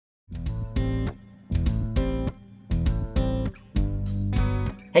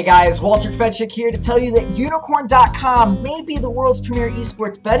Hey guys, Walter Fetchick here to tell you that Unikrn.com may be the world's premier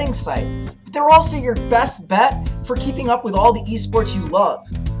esports betting site, but they're also your best bet for keeping up with all the esports you love.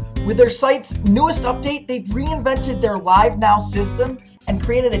 With their site's newest update, they've reinvented their Live Now system and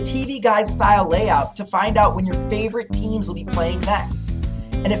created a TV guide style layout to find out when your favorite teams will be playing next.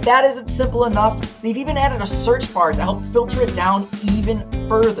 And if that isn't simple enough, they've even added a search bar to help filter it down even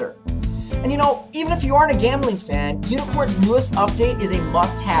further. And even if you aren't a gambling fan, Unikrn's newest update is a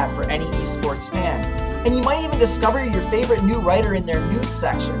must-have for any esports fan. And you might even discover your favorite new writer in their news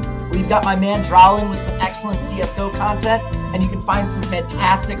section. We've got my man Drowlin with some excellent CSGO content, and you can find some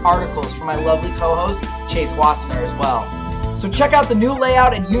fantastic articles from my lovely co-host, Chase Wassenaar, as well. So check out the new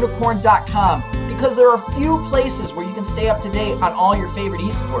layout at Unikrn.com, because there are few places where you can stay up to date on all your favorite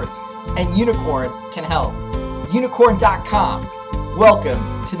esports, and Unikrn can help. Unikrn.com.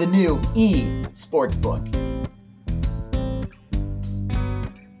 Welcome to the new eSportsbook.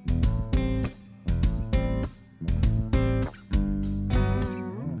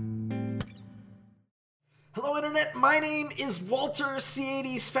 Hello Internet, my name is Walter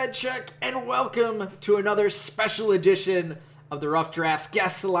C80s Fedchuk, and welcome to another special edition of the Rough Drafts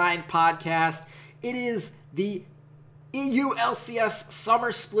Guest Line podcast. It is the EU LCS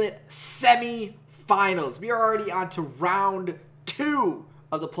Summer Split semi-finals. We are already on to round 2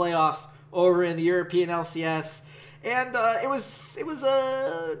 of the playoffs over in the European LCS, and it was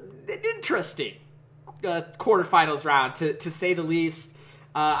an interesting quarterfinals round to say the least.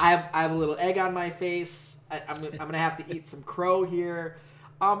 I have a little egg on my face. I'm gonna have to eat some crow here,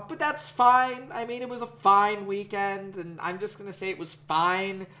 but that's fine. I mean, it was a fine weekend, and I'm just gonna say it was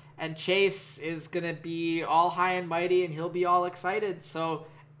fine. And Chase is gonna be all high and mighty, and he'll be all excited. So,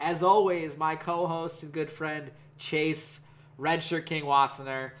 as always, my co-host and good friend Chase Redshirt King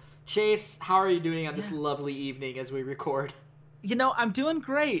Wassenaar. Chase, how are you doing on this lovely evening as we record? I'm doing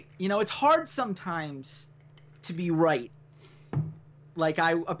great. It's hard sometimes to be right. Like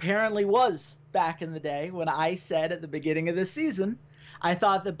I apparently was back in the day when I said at the beginning of this season, I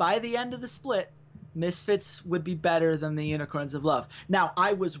thought that by the end of the split, Misfits would be better than the Unikrns of Love. Now,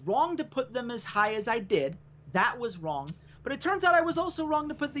 I was wrong to put them as high as I did. That was wrong. But it turns out I was also wrong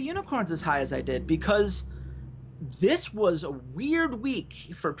to put the Unikrns as high as I did, because this was a weird week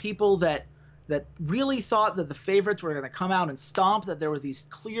for people that really thought that the favorites were going to come out and stomp, that there were these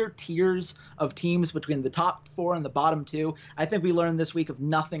clear tiers of teams between the top 4 and the bottom 2. I think we learned this week of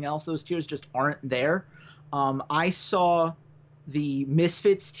nothing else. Those tiers just aren't there. I saw the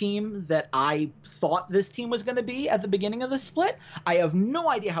Misfits team that I thought this team was going to be at the beginning of the split. I have no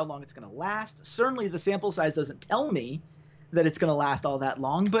idea how long it's going to last. Certainly the sample size doesn't tell me that it's going to last all that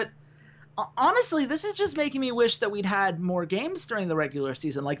long, but honestly, this is just making me wish that we'd had more games during the regular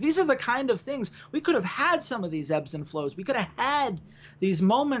season. Like, these are the kind of things we could have had, some of these ebbs and flows. We could have had these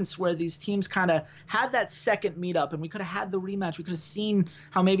moments where these teams kind of had that second meetup, and we could have had the rematch. We could have seen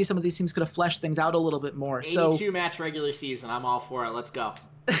how maybe some of these teams could have fleshed things out a little bit more. 82 match regular season. I'm all for it. Let's go.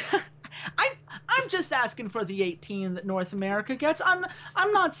 I'm just asking for the 18 that North America gets.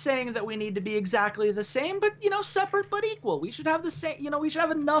 I'm not saying that we need to be exactly the same, but separate but equal. We should have the same. We should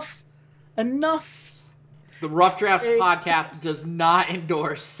have enough. The Rough Drafts podcast does not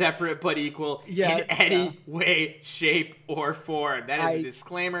endorse separate but equal in any way, shape, or form. That is a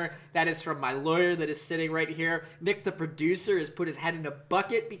disclaimer. That is from my lawyer that is sitting right here. Nick, the producer, has put his head in a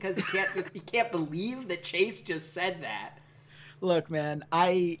bucket because he can't believe that Chase just said that. Look, man,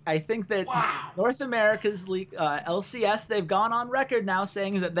 I think that North America's league, LCS, they've gone on record now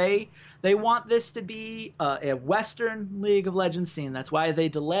saying that they want this to be a Western League of Legends scene. That's why they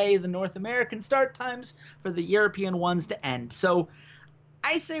delay the North American start times for the European ones to end. So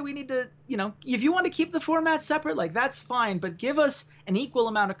I say we need to, if you want to keep the format separate, like, that's fine, but give us an equal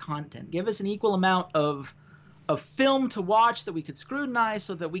amount of content. Give us an equal amount of film to watch that we could scrutinize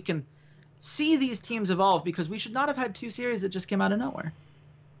so that we can see these teams evolve, because we should not have had 2 series that just came out of nowhere.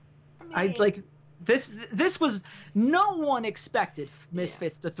 This was, no one expected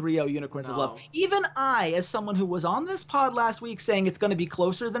Misfits to 3-0 Unikrns of Love. Even I, as someone who was on this pod last week saying it's going to be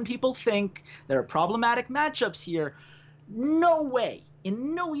closer than people think, there are problematic matchups here, no way,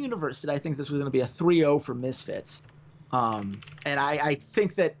 in no universe did I think this was going to be a 3-0 for Misfits. And I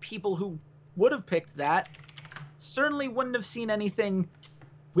think that people who would have picked that certainly wouldn't have seen anything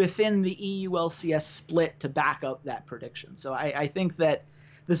within the EU LCS split to back up that prediction. So I think that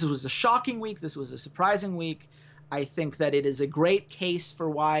this was a shocking week. This was a surprising week. I think that it is a great case for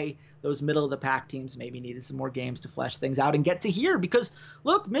why those middle-of-the-pack teams maybe needed some more games to flesh things out and get to here. Because,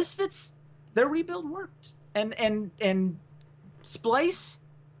 look, Misfits, their rebuild worked. And Splyce,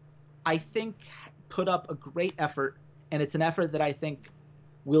 I think, put up a great effort. And it's an effort that I think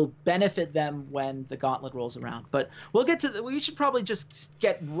will benefit them when the gauntlet rolls around. But we'll get to we should probably just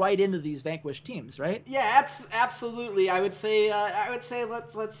get right into these vanquished teams, right? Yeah, absolutely. I would say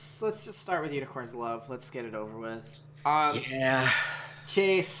let's just start with Unicorns of Love. Let's get it over with. Yeah.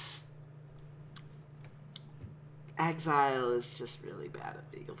 Chase, Exile is just really bad at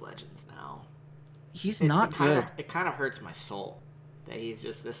League of Legends now. He's not good. It kind of hurts my soul that he's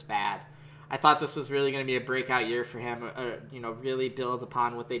just this bad. I thought this was really going to be a breakout year for him, really build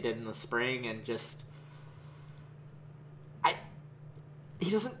upon what they did in the spring, and just he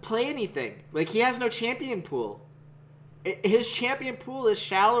doesn't play anything. Like, he has no champion pool. His champion pool is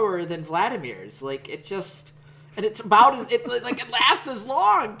shallower than Vladimir's. Like, it just, and it's about it lasts as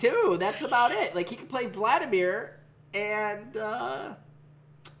long too. That's about it. Like, he can play Vladimir, and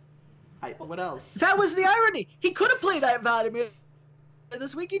what else? That was the irony. He could have played Vladimir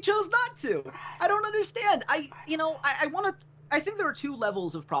this week. He chose not to. I don't understand. I think there are two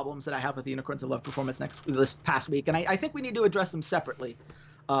levels of problems that I have with the Unicorns of Love performance this past week, and I think we need to address them separately.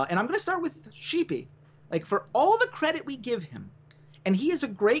 And I'm going to start with Sheepy. Like, for all the credit we give him, and he is a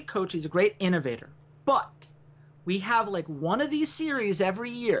great coach, he's a great innovator, but we have like one of these series every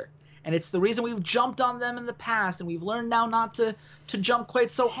year, and it's the reason we've jumped on them in the past, and we've learned now not to jump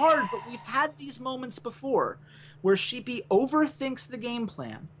quite so hard, but we've had these moments before where Sheepy overthinks the game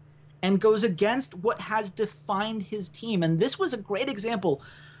plan and goes against what has defined his team. And this was a great example.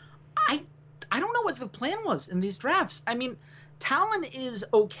 I don't know what the plan was in these drafts. I mean, Talon is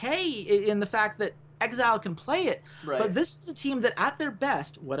okay in the fact that Exile can play it, right. But this is a team that at their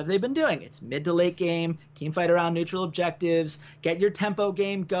best, what have they been doing? It's mid to late game, team fight around neutral objectives, get your tempo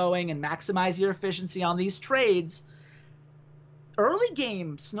game going and maximize your efficiency on these trades. Early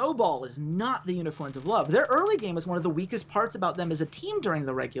game snowball is not the Unicorns of Love. Their early game is one of the weakest parts about them as a team during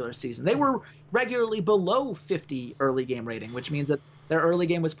the regular season. They were regularly below 50 early game rating, which means that their early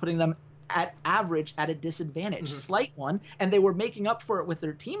game was putting them at average at a disadvantage, slight one, and they were making up for it with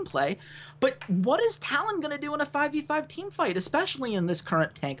their team play. But what is Talon going to do in a 5v5 team fight, especially in this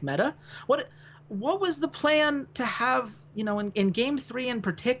current tank meta? What was the plan to have, in game 3 in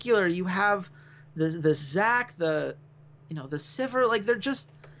particular, you have the Zac, the Sivir, like, they're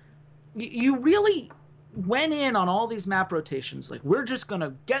just, you really went in on all these map rotations. Like, we're just going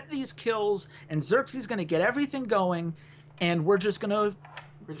to get these kills, and Xerxes going to get everything going, and we're just going to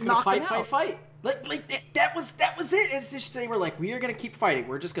fight. Like that was it. It's just, they were like, we are going to keep fighting.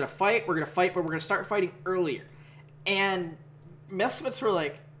 We're just going to fight. We're going to fight, but we're going to start fighting earlier. And Misfits were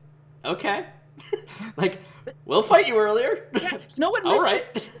like, okay. Like, we'll fight you earlier. Yeah, you know what? All right.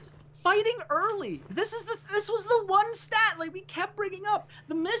 Fighting early. This was the one stat like we kept bringing up.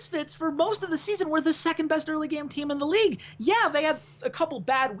 The Misfits for most of the season were the second best early game team in the league. Yeah, they had a couple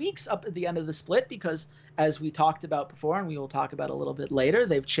bad weeks up at the end of the split because, as we talked about before, and we will talk about a little bit later,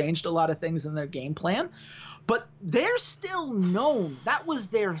 they've changed a lot of things in their game plan. But they're still known. That was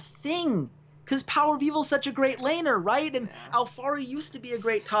their thing. Because Power of Evil's such a great laner, right? And Alfari used to be a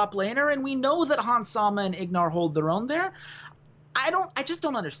great top laner, and we know that Hans Sama and Ignar hold their own there. I just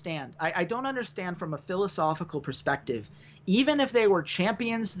don't understand. I don't understand from a philosophical perspective. Even if they were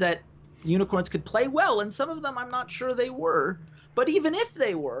champions that Unicorns could play well, and some of them I'm not sure they were, but even if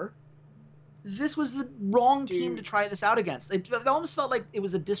they were, this was the wrong team to try this out against. It almost felt like it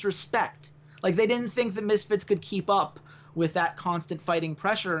was a disrespect. Like, they didn't think the Misfits could keep up with that constant fighting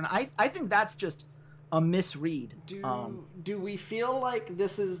pressure, and I think that's just a misread. Do we feel like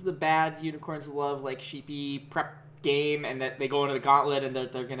this is the bad Unicorns of Love, like, Sheepy prep game, and that they go into the gauntlet and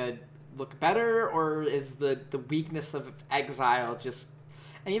they're gonna look better, or is the weakness of Exile just,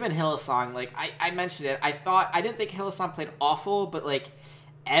 and even Hylissang, like I mentioned it, I didn't think Hylissang played awful, but like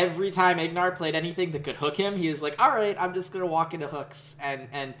every time Ignar played anything that could hook him, he was like, all right, I'm just gonna walk into hooks,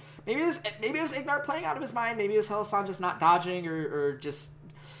 and maybe it was Ignar playing out of his mind, maybe it was Hylissang just not dodging or just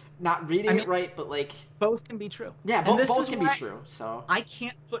not reading it right, but like both can be true. Yeah, both can be true. So I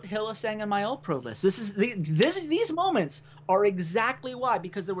can't put Hylissang on my all pro list. These moments are exactly why,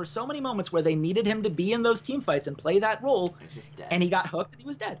 because there were so many moments where they needed him to be in those team fights and play that role, and he got hooked and he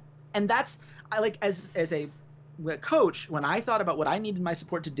was dead. And that's, I like, as a coach, when I thought about what I needed my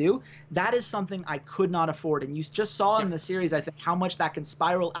support to do, that is something I could not afford. And you just saw in the series, I think, how much that can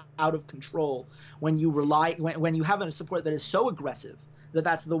spiral out of control when you when you have a support that is so aggressive.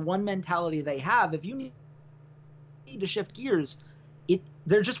 That's the one mentality they have. If you need to shift gears,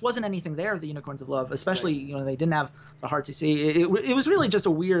 there just wasn't anything there. The Unicorns of Love, especially, they didn't have the Heart CC. It was really just a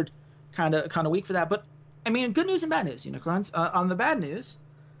weird kind of week for that. But I mean, good news and bad news, Unicorns. On the bad news,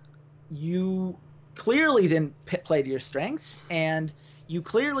 you clearly didn't play to your strengths, and You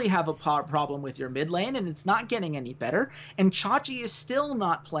clearly have a problem with your mid lane, and it's not getting any better. And Chachi is still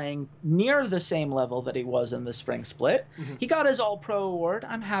not playing near the same level that he was in the spring split. Mm-hmm. He got his All-Pro award.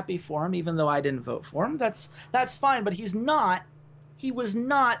 I'm happy for him, even though I didn't vote for him. That's fine, but he was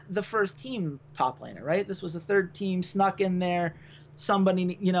not the first team top laner, right? This was a third team, snuck in there.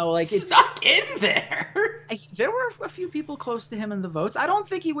 Somebody, it's snuck in there. There were a few people close to him in the votes. I don't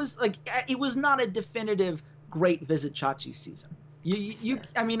think he was it was not a definitive great Visit Chachi season.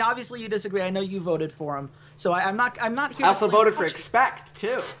 I mean, obviously you disagree. I know you voted for him, so I'm not here. I also voted for Expect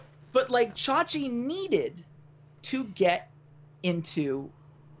too. But Chachi needed to get into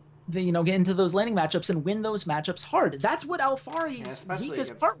into those laning matchups and win those matchups hard. That's what Alfari's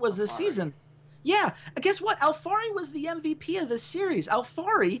weakest part was this season. Yeah, guess what? Alfari was the MVP of this series.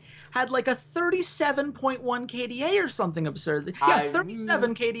 Alfari had a 37.1 KDA or something absurd. Yeah,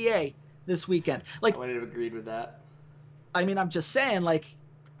 37 KDA this weekend. I wouldn't have agreed with that. I mean, I'm just saying, I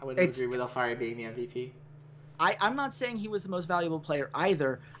wouldn't have agreed with Alfari being the MVP. I'm not saying he was the most valuable player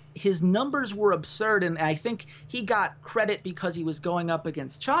either. His numbers were absurd, and I think he got credit because he was going up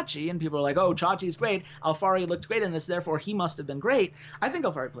against Chachi, and people are like, oh, Chachi's great. Alfari looked great in this, therefore he must have been great. I think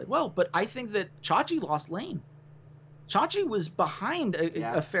Alfari played well, but I think that Chachi lost lane. Chachi was behind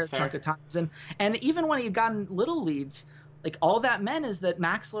a fair chunk of times, and even when he had gotten little leads, all that meant is that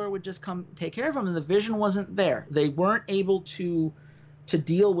Maxlor would just come take care of him, and the vision wasn't there. They weren't able to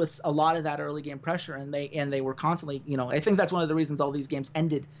deal with a lot of that early game pressure, and they were constantly, I think that's one of the reasons all these games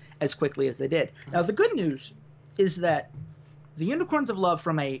ended as quickly as they did. Now, the good news is that the Unicorns of Love,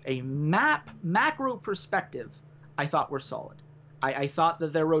 from a macro perspective, I thought were solid. I thought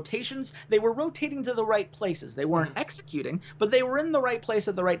that their rotations, they were rotating to the right places. They weren't executing, but they were in the right place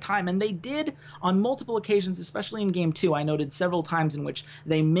at the right time. And they did on multiple occasions, especially in Game 2. I noted several times in which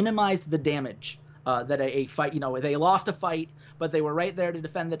they minimized the damage that a fight, they lost a fight, but they were right there to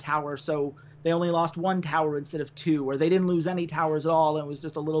defend the tower. So they only lost one tower instead of two, or they didn't lose any towers at all. And it was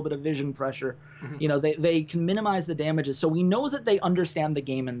just a little bit of vision pressure. Mm-hmm. They can minimize the damages. So we know that they understand the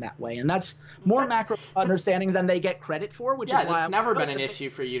game in that way. And that's more macro understanding than they get credit for, which is why that's never been an issue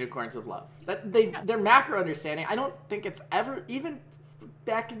for Unicorns of Love. But their macro understanding, I don't think it's ever, even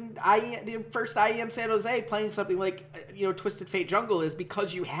back in the first IEM San Jose, playing something like, Twisted Fate Jungle, is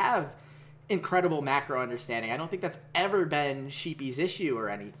because you have incredible macro understanding. I don't think that's ever been Sheepy's issue or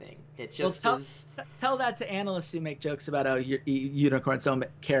anything. It just tell that to analysts who make jokes about how unicorns don't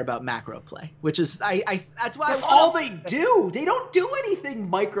care about macro play, which is that's all they do. They don't do anything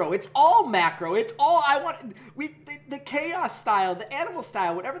micro. It's all macro. It's all the chaos style, the animal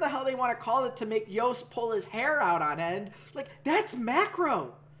style, whatever the hell they want to call it, to make Yost pull his hair out on end. That's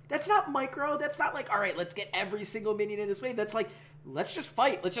macro. That's not micro. That's not all right, let's get every single minion in this wave. That's let's just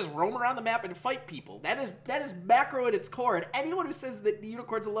fight. Let's just roam around the map and fight people. That is macro at its core. And anyone who says that the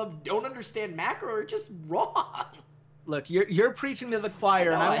Unicorns of Love don't understand macro are just wrong. Look, you're preaching to the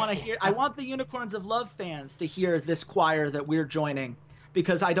choir, and I want the Unicorns of Love fans to hear this choir that we're joining,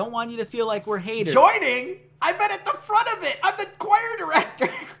 because I don't want you to feel like we're haters. Joining? I've been at the front of it. I'm the choir director.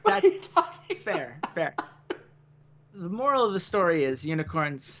 What are you talking about? Fair. The moral of the story is,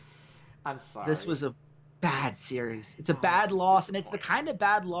 Unicorns, I'm sorry. This was a bad series. It's a bad loss, and it's the kind of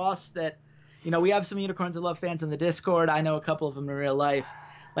bad loss that, we have some Unicorns of Love fans in the Discord. I know a couple of them in real life.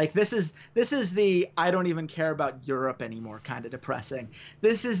 This is the I don't even care about Europe anymore kind of depressing.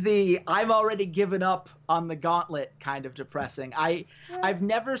 This is the I've already given up on the gauntlet kind of depressing. I've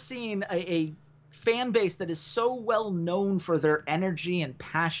never seen a fan base that is so well known for their energy and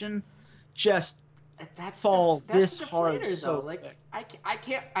passion just fall this hard. So I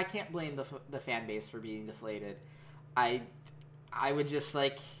can't blame the fan base for being deflated. I would just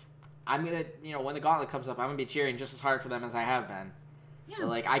I'm gonna when the gauntlet comes up, I'm gonna be cheering just as hard for them as I have been. Yeah.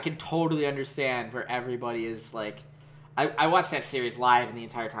 So I can totally understand where everybody is I watched that series live, and the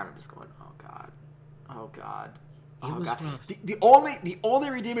entire time I'm just going, oh god. The only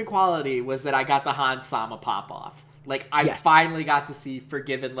redeeming quality was that I got the Hans Sama pop off. Finally got to see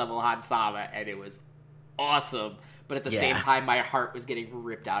Forgiven level Hans Sama, and it was awesome. But at the same time, my heart was getting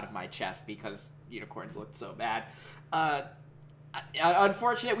ripped out of my chest because Unicorns looked so bad.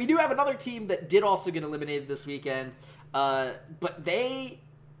 Unfortunate. We do have another team that did also get eliminated this weekend, but they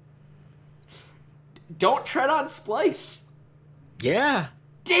don't tread on Splice. Yeah.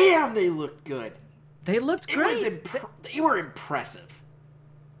 Damn, they looked good. They looked great. They were impressive.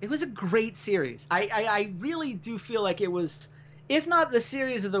 It was a great series. I really do feel like it was, if not the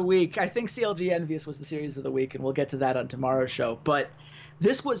series of the week, I think CLG Envious was the series of the week, and we'll get to that on tomorrow's show. But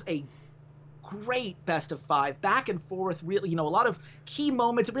this was a great best of 5, back and forth, really, a lot of key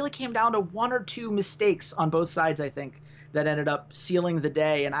moments. It really came down to one or two mistakes on both sides, I think, that ended up sealing the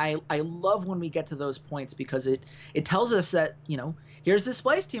day. And I love when we get to those points because it tells us that, here's this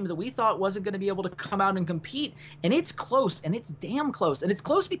Splice team that we thought wasn't going to be able to come out and compete. And it's close, and it's damn close. And it's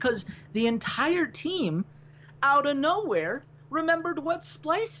close because the entire team, out of nowhere, remembered what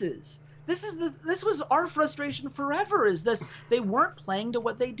Splice is. This was our frustration forever, is this they weren't playing to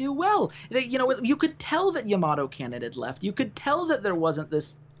what they do well. You could tell that Yamato Cannon had left. You could tell that there wasn't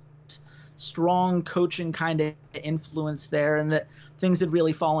this strong coaching kind of influence there, and that things had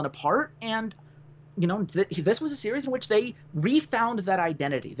really fallen apart. And this was a series in which they refound that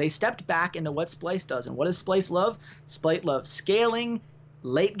identity. They stepped back into what Splice does. And what does Splice love? Splice loves scaling,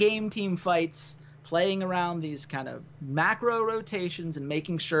 late game team fights, playing around these kind of macro rotations and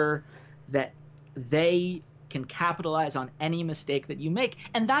making sure that they can capitalize on any mistake that you make.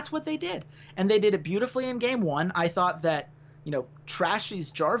 And that's what they did. And they did it beautifully in game 1. I thought that,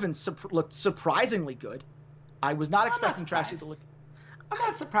 Trashy's Jarvan looked surprisingly good. I was not expecting Trashy to look... I'm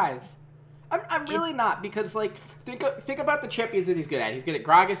not surprised. I'm really not, because, think about the champions that he's good at. He's good at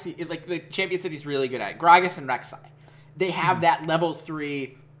Gragas, the champions that he's really good at. Gragas and Rek'Sai. They have that level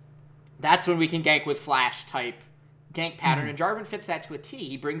 3, that's when we can gank with flash type gank pattern, and Jarvan fits that to a T.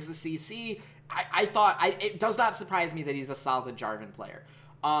 He brings the CC. It does not surprise me that he's a solid Jarvan player.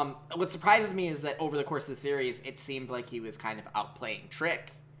 What surprises me is that over the course of the series, it seemed like he was kind of outplaying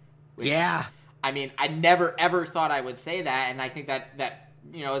Trick. Yeah. I mean, I never, ever thought I would say that, and I think that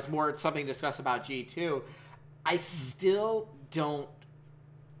it's more something to discuss about G2. I still don't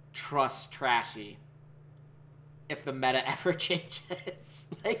trust Trashy if the meta ever changes.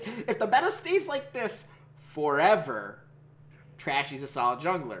 If the meta stays like this forever, Trashy's a solid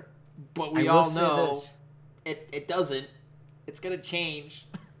jungler. But we all know it doesn't. It's going to change.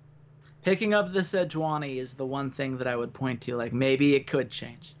 Picking up the Sejuani is the one thing that I would point to. Maybe it could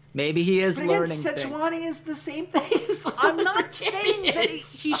change. Maybe he is learning things. Sejuani is the same thing as those I'm not other saying that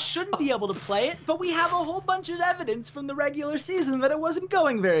champions. he shouldn't be able to play it, but we have a whole bunch of evidence from the regular season that it wasn't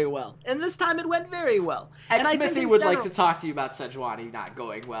going very well. And this time it went very well. And I think Smithy would like to talk to you about Sejuani not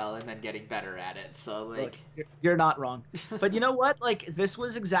going well and then getting better at it. So, Look, you're not wrong. But you know what? This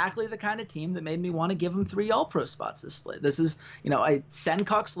was exactly the kind of team that made me want to give him 3 All-Pro spots this split. This is,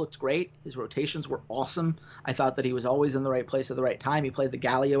 Sencox looked great. His rotations were awesome. I thought that he was always in the right place at the right time. He played the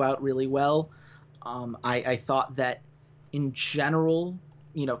Galio out really well. I thought that in general,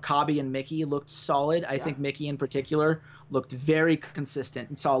 Kabi and Mickey looked solid. I think Mickey in particular looked very consistent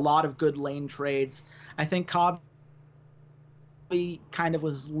and saw a lot of good lane trades. I think Kabi kind of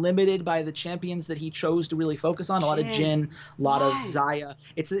was limited by the champions that he chose to really focus on. A lot of Jhin, a lot of Xayah.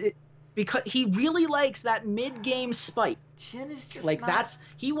 Because he really likes that mid-game spike. Jhin is just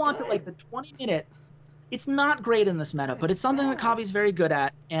he wants it the 20-minute. It's not great in this meta, but it's something that Kabi's very good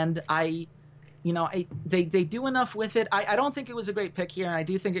at, and they do enough with it. I don't think it was a great pick here, and I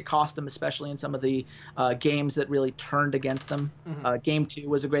do think it cost him, especially in some of the games that really turned against them. Mm-hmm. Game 2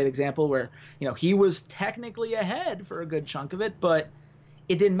 was a great example where he was technically ahead for a good chunk of it, but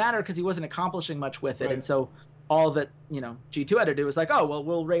it didn't matter because he wasn't accomplishing much with it, right. And so all that G2 had to do was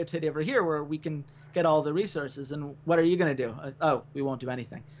we'll rotate over here where we can get all the resources, and what are you going to do? We won't do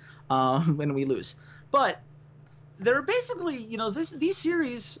anything when we lose. But there are basically, these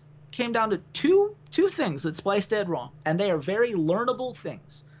series came down to two things that Splice did wrong, and they are very learnable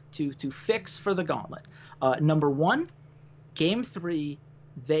things to fix for the Gauntlet. Number 1, Game 3,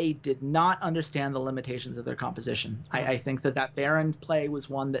 they did not understand the limitations of their composition. I think that Baron play was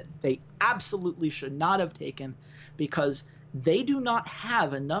one that they absolutely should not have taken, because they do not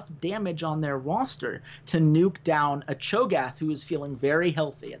have enough damage on their roster to nuke down a Cho'Gath who is feeling very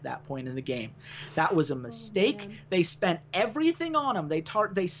healthy at that point in the game. That was a mistake. They spent everything on him. They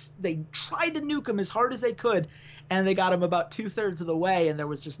tried to nuke him as hard as they could, and they got him about 2/3 of the way, and there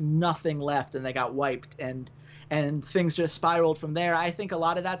was just nothing left, and they got wiped, and things just spiraled from there. I think a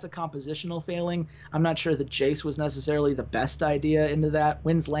lot of that's a compositional failing. I'm not sure that Jace was necessarily the best idea into that.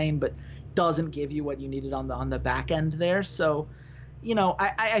 Wins lane, but doesn't give you what you needed on the back end there. So,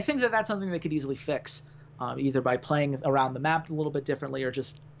 I think that that's something they could easily fix, either by playing around the map a little bit differently or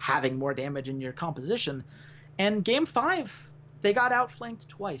just having more damage in your composition. And Game 5, they got outflanked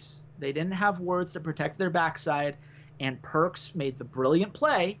twice. They didn't have wards to protect their backside, and Perkz made the brilliant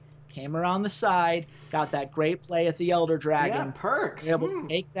play, came around the side, got that great play at the Elder Dragon. Yeah, Perkz. Able to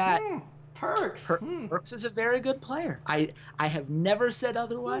make that. Perkz. Perkz is a very good player. I have never said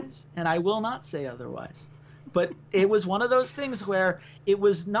otherwise, and I will not say otherwise. But it was one of those things where it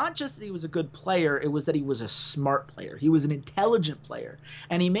was not just that he was a good player, it was that he was a smart player. He was an intelligent player.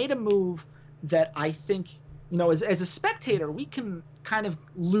 And he made a move that I think, as a spectator, we can kind of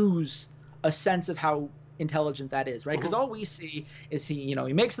lose a sense of how intelligent that is, right? Because all we see is he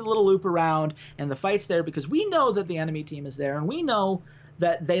makes a little loop around and the fight's there because we know that the enemy team is there and we know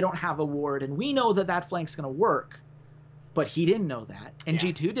that they don't have a ward and we know that flank's going to work. But he didn't know that, and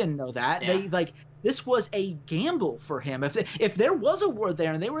G2 didn't know that. Yeah. This was a gamble for him. If there was a ward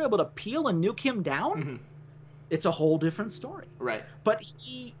there and they were able to peel and nuke him down, it's a whole different story. Right. But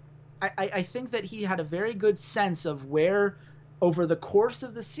I think that he had a very good sense of where, over the course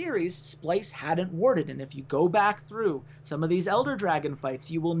of the series, Splyce hadn't warded. And if you go back through some of these Elder Dragon fights,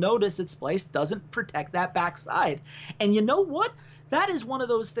 you will notice that Splyce doesn't protect that backside. And you know what? That is one of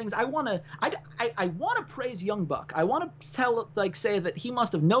those things I want to praise Young Buck. I want to say that he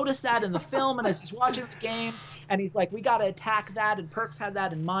must have noticed that in the film and as he's watching the games and he's like, we got to attack that, and Perkz had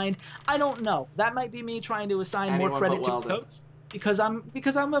that in mind. I don't know. That might be me trying to assign more credit to coach because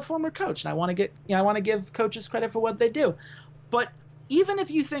I'm a former coach and I want to give coaches credit for what they do. But even if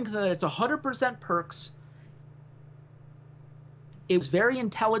you think that it's 100% Perkz, it was very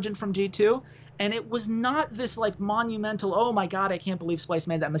intelligent from G2. And it was not this monumental, oh my God, I can't believe Splyce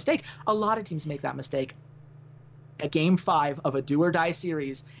made that mistake. A lot of teams make that mistake. At Game 5 of a do or die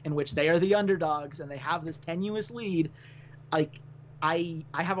series in which they are the underdogs and they have this tenuous lead, I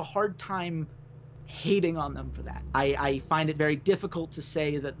have a hard time hating on them for that. I find it very difficult to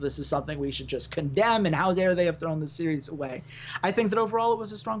say that this is something we should just condemn and how dare they have thrown the series away. I think that overall it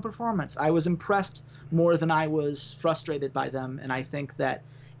was a strong performance. I was impressed more than I was frustrated by them, and I think that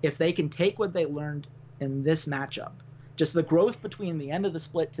if they can take what they learned in this matchup, just the growth between the end of the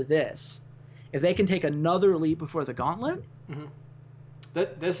split to this, if they can take another leap before the gauntlet,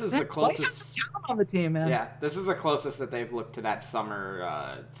 this is the closest on the team, man. Yeah, this is the closest that they've looked to that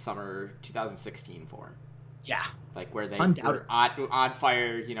summer 2016 form. Yeah, where they were on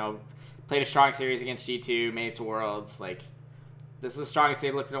fire. Played a strong series against G2, made it to Worlds. This is the strongest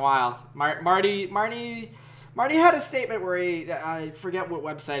they've looked in a while. Marty had a statement where I forget what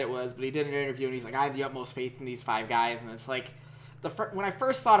website it was, but he did an interview and he's like, I have the utmost faith in these 5 guys. And it's when I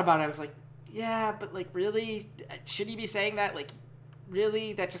first thought about it, I was like, yeah, but really? Should he be saying that?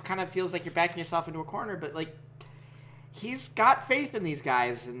 Really? That just kind of feels like you're backing yourself into a corner. But he's got faith in these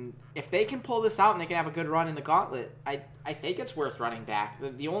guys. And if they can pull this out and they can have a good run in the gauntlet, I think it's worth running back.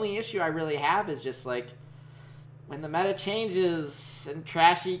 The only issue I really have is just when the meta changes and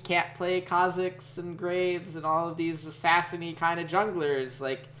Trashy can't play Kha'Zix and Graves and all of these assassin-y kind of junglers,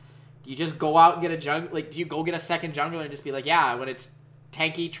 do you just go out and get a do you go get a second jungler and just be when it's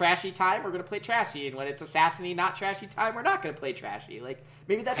tanky Trashy time, we're going to play Trashy, and when it's assassin-y not Trashy time, we're not going to play Trashy.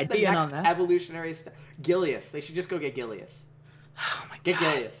 Maybe that's the next evolutionary step. Gilius. They should just go get Gilius. Oh my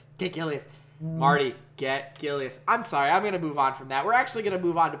God. Get Gilius. Marty, get Gilius. I'm sorry, I'm going to move on from that. We're actually going to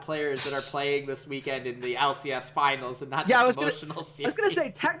move on to players that are playing this weekend in the LCS finals and not the promotional series. I was going to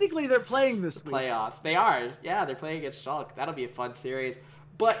say, technically they're playing this week. Playoffs. They are. Yeah, they're playing against Shulk. That'll be a fun series.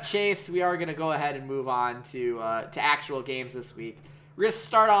 But, Chase, we are going to go ahead and move on to actual games this week. We're going to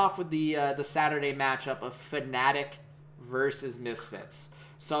start off with the Saturday matchup of Fnatic versus Misfits.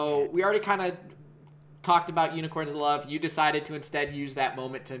 So, we already kind of talked about Unicorns of Love. You decided to instead use that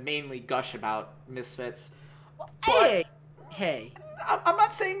moment to mainly gush about Misfits. Hey. I'm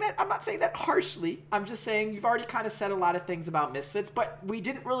not saying that harshly. I'm just saying you've already kind of said a lot of things about Misfits, but we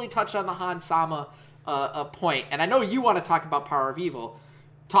didn't really touch on the Hans Sama point. And I know you want to talk about Power of Evil.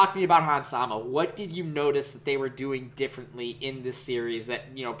 Talk to me about Hans Sama. What did you notice that they were doing differently in this series that,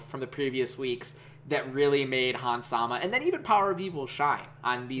 from the previous weeks that really made Hans Sama and then even Power of Evil shine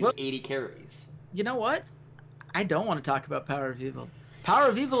on these 80 carries? You know what? I don't want to talk about Power of Evil. Power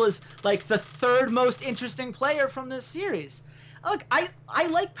of Evil is the third most interesting player from this series. Look, I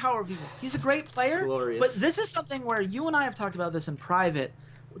like Power of Evil. He's a great player. Glorious. But this is something where you and I have talked about this in private.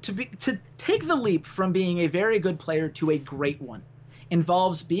 To take the leap from being a very good player to a great one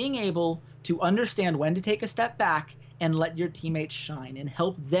involves being able to understand when to take a step back and let your teammates shine and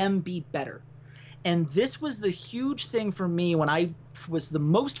help them be better. And this was the huge thing for me when I was the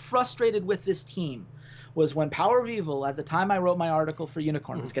most frustrated with this team, was when Power of Evil, at the time I wrote my article for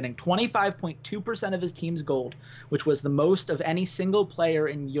Unicorn, was getting 25.2% of his team's gold, which was the most of any single player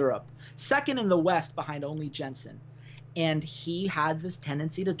in Europe, second in the West behind only Jensen. And he had this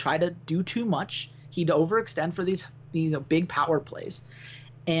tendency to try to do too much. He'd overextend for these big power plays.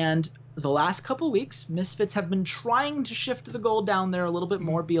 And the last couple weeks, Misfits have been trying to shift the goal down there a little bit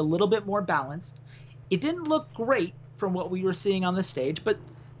more, be a little bit more balanced. It didn't look great from what we were seeing on the stage, but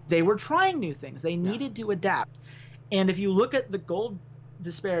they were trying new things. They needed to adapt. And if you look at the gold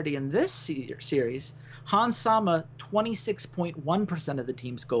disparity in this series, Hans Sama, 26.1% of the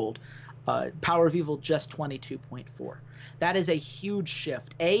team's gold. Power of Evil, just 22.4%. That is a huge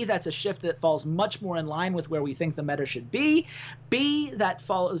shift. A, that's a shift that falls much more in line with where we think the meta should be. B, that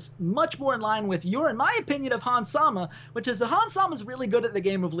follows much more in line with in my opinion, of Hans Sama, which is that Hans Sama is really good at the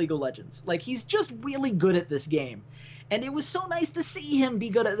game of League of Legends. Like, he's just really good at this game. And it was so nice to see him be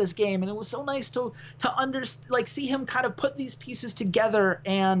good at this game, and it was so nice to see him kind of put these pieces together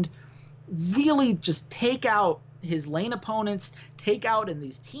and really just take out his lane opponents, take out in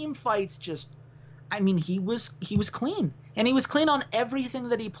these team fights. He was clean, and he was clean on everything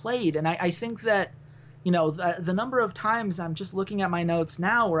that he played. And I think that, the number of times, I'm just looking at my notes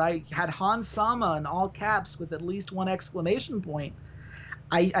now, where I had Hans Sama in all caps with at least one exclamation point.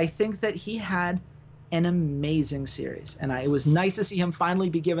 I think that he had an amazing series, and it was nice to see him finally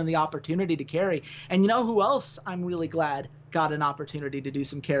be given the opportunity to carry. And you know who else I'm really glad got an opportunity to do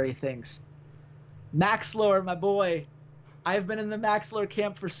some carry things? Maxlore, my boy. I've been in the Maxlore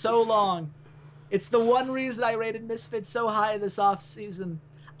camp for so long. It's the one reason I rated Misfits so high this offseason.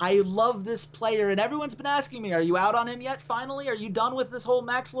 I love this player, and everyone's been asking me, are you out on him yet, finally? Are you done with this whole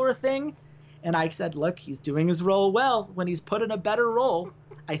Maxlore thing? And I said, look, he's doing his role well. When he's put in a better role,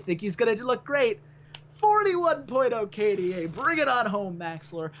 I think he's going to look great. 41.0 KDA. Bring it on home,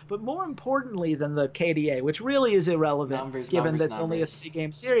 Maxlore. But more importantly than the KDA, which really is irrelevant given that's only a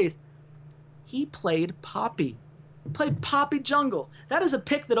 3-game series, he played Poppy. Played Poppy jungle. That is a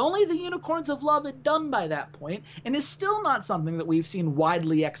pick that only the Unicorns of Love had done by that point, and is still not something that we've seen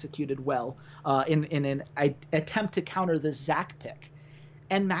widely executed well in an attempt to counter the Zac pick.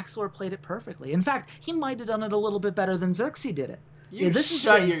 And Maxlore played it perfectly. In fact, he might have done it a little bit better than Xerxes did it.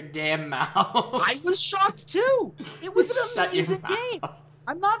 Shut your damn mouth. I was shocked too. It was an amazing game.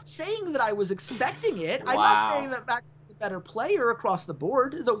 I'm not saying that I was expecting it. Wow. I'm not saying that Max is a better player across the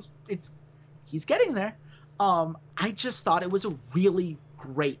board, though he's getting there. I just thought it was a really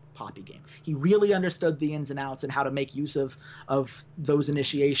great Poppy game. He really understood the ins and outs and how to make use of those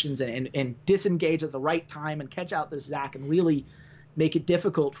initiations and disengage at the right time and catch out the Zac and really make it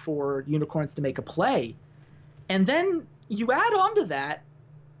difficult for Unicorns to make a play. And then you add on to that,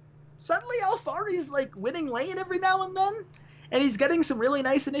 suddenly Alphari's like winning lane every now and then, and he's getting some really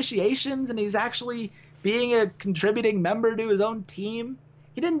nice initiations, and he's actually being a contributing member to his own team.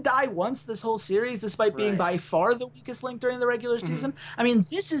 He didn't die once this whole series, despite being by far the weakest link during the regular season. I mean,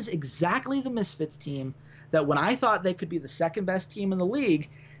 this is exactly the Misfits team that when I thought they could be the second best team in the league,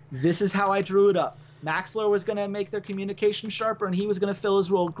 this is how I drew it up. Maxlore was going to make their communication sharper, and he was going to fill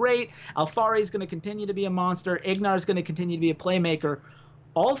his role great. Alphari is going to continue to be a monster. Ignar is going to continue to be a playmaker.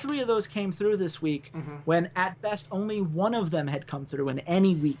 All three of those came through this week when, at best, only one of them had come through in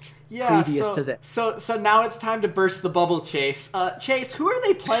any week previous to this. So now it's time to burst the bubble, Chase. Chase, who are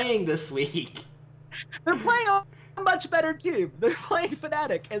they playing this week? They're playing a much better team. They're playing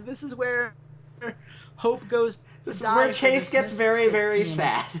Fnatic, and this is where hope goes to This is die where Chase gets very, very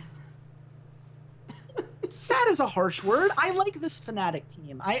sad. Sad is a harsh word. I like this Fnatic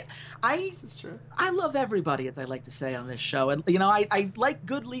team. This is true. I love everybody, as I like to say on this show. And, I like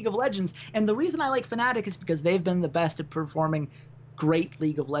good League of Legends. And the reason I like Fnatic is because they've been the best at performing great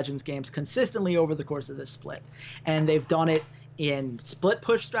League of Legends games consistently over the course of this split. And they've done it in split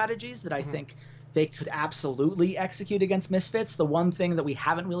push strategies that I think they could absolutely execute against Misfits. The one thing that we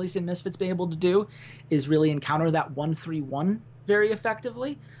haven't really seen Misfits be able to do is really encounter that 1-3-1 very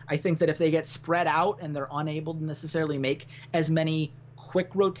effectively. I think that if they get spread out and they're unable to necessarily make as many quick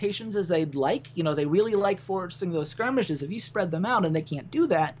rotations as they'd like, they really like forcing those skirmishes. If you spread them out and they can't do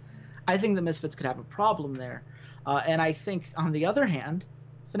that, I think the Misfits could have a problem there. And I think, on the other hand,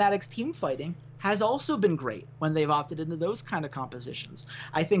 Fnatic's team fighting has also been great when they've opted into those kind of compositions.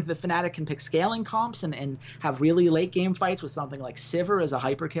 I think that Fnatic can pick scaling comps and have really late game fights with something like Sivir as a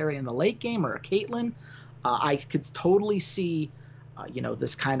hyper carry in the late game, or a Caitlyn. I could totally see,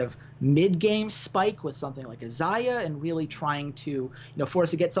 this kind of mid-game spike with something like a Xayah, and really trying to,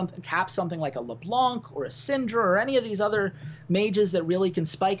 force to get cap something like a LeBlanc or a Syndra or any of these other mages that really can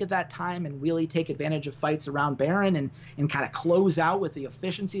spike at that time and really take advantage of fights around Baron and kind of close out with the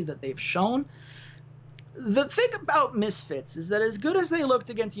efficiency that they've shown. The thing about Misfits is that as good as they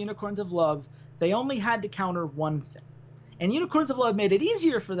looked against Unicorns of Love, they only had to counter one thing. And Unicorns of Love made it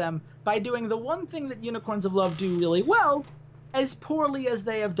easier for them by doing the one thing that Unicorns of Love do really well, as poorly as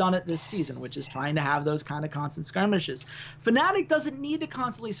they have done it this season, which is trying to have those kind of constant skirmishes. Fnatic doesn't need to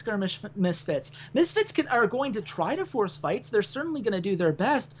constantly skirmish Misfits. Misfits are going to try to force fights. They're certainly going to do their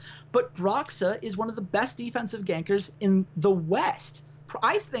best, but Broxah is one of the best defensive gankers in the West.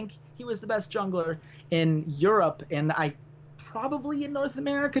 I think he was the best jungler in Europe, and I probably in North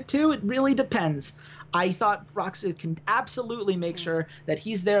America too. It really depends. I thought Roxas can absolutely make sure that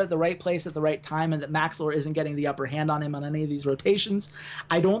he's there at the right place at the right time and that Maxlor isn't getting the upper hand on him on any of these rotations.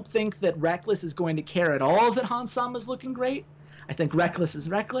 I don't think that Reckless is going to care at all that Hans Sama is looking great. I think Reckless is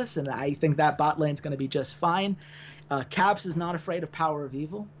Reckless, and I think that bot lane's going to be just fine. Caps is not afraid of Power of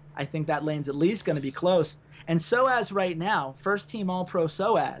Evil. I think that lane's at least going to be close. And Soaz right now, first team All-Pro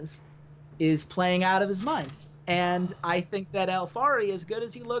Soaz, is playing out of his mind. And I think that Alfari, as good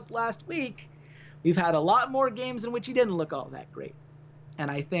as he looked last week, we've had a lot more games in which he didn't look all that great. And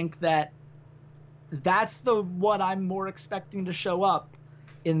I think that that's the what I'm more expecting to show up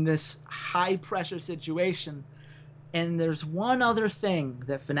in this high-pressure situation. And there's one other thing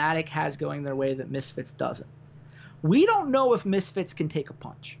that Fnatic has going their way that Misfits doesn't. We don't know if Misfits can take a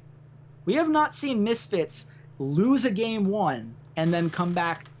punch. We have not seen Misfits lose a game one and then come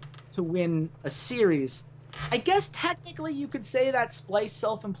back to win a series. I guess technically you could say that Splice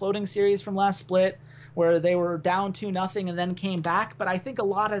self-imploding series from last split where they were down 2-0 and then came back, but I think a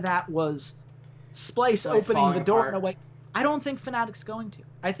lot of that was Splice opening the door in a way. I don't think Fnatic's going to.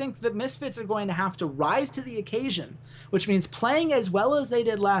 I think that Misfits are going to have to rise to the occasion, which means playing as well as they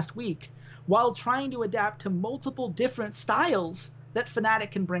did last week while trying to adapt to multiple different styles that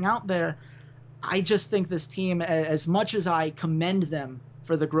Fnatic can bring out there. I just think this team, as much as I commend them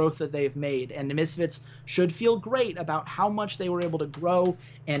for the growth that they've made, and the Misfits should feel great about how much they were able to grow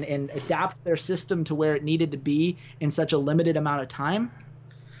and adapt their system to where it needed to be in such a limited amount of time.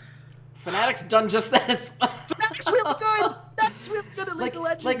 Fnatic's done just that. Fnatic's really good. That's really good at League of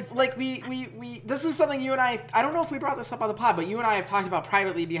Legends. We this is something you and I don't know if we brought this up on the pod, but you and I have talked about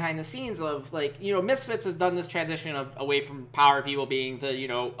privately behind the scenes of, like, you know, Misfits has done this transition of away from Power of Evil being the,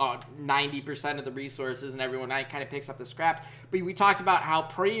 90% of the resources and everyone kind of picks up the scraps. But we talked about how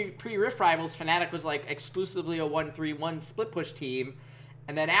pre-Rift Rivals, Fnatic was like exclusively a 1-3-1 split push team.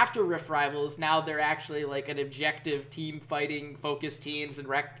 And then after Rift Rivals, now they're actually like an objective team fighting focused teams, and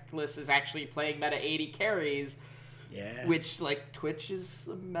Reckless is actually playing meta 80 carries. Yeah. Which, like, Twitch is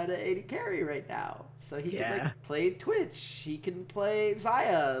a meta 80 carry right now. So he can play Twitch. He can play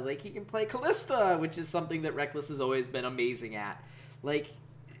Xayah. Like, he can play Kalista, which is something that Reckless has always been amazing at. Like,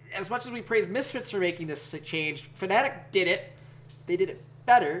 as much as we praise Misfits for making this change, Fnatic did it. They did it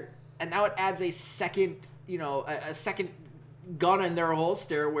better. And now it adds a second, a second gun in their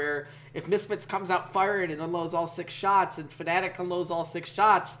holster, where if Misfits comes out firing and unloads all 6 shots and Fnatic unloads all 6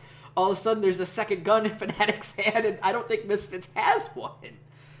 shots, all of a sudden there's a second gun in Fnatic's hand, and I don't think Misfits has one.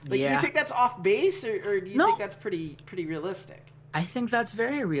 Like, do you think that's off base, or do you think that's pretty realistic? I think that's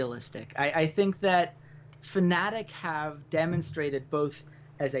very realistic. I think that Fnatic have demonstrated both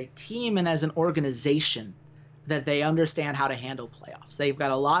as a team and as an organization that they understand how to handle playoffs. They've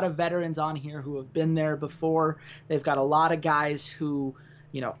got a lot of veterans on here who have been there before. They've got a lot of guys who,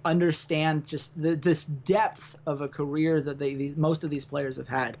 understand just this depth of a career that most of these players have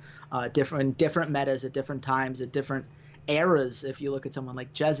had, different metas at different times, at different eras. If you look at someone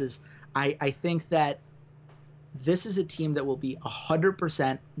like Jez's, I think that this is a team that will be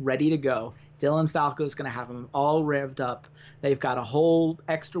 100% ready to go. Dylan Falco is going to have them all revved up. They've got a whole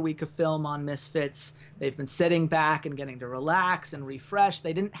extra week of film on Misfits. They've been sitting back and getting to relax and refresh.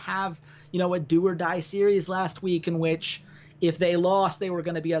 They didn't have, a do or die series last week in which if they lost, they were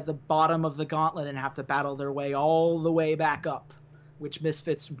going to be at the bottom of the gauntlet and have to battle their way all the way back up, which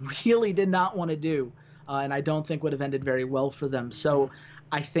Misfits really did not want to do, and I don't think would have ended very well for them. So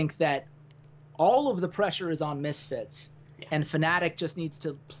I think that all of the pressure is on Misfits, and Fnatic just needs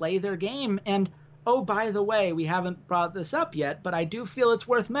to play their game. And, oh, by the way, we haven't brought this up yet, but I do feel it's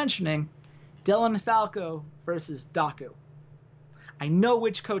worth mentioning, Dylan Falco versus Daku. I know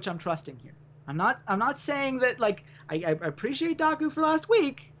which coach I'm trusting here. I'm not saying that, like, I appreciate Daku for last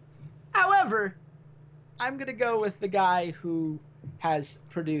week. However, I'm going to go with the guy who has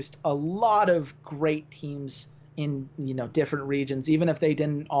produced a lot of great teams in, different regions, even if they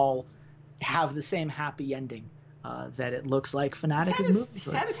didn't all have the same happy ending that it looks like Fnatic is moving towards.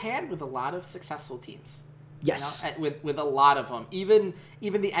 He's had his hand with a lot of successful teams. Yes. With a lot of them. Even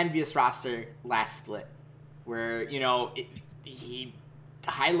the Envious roster last split, where, he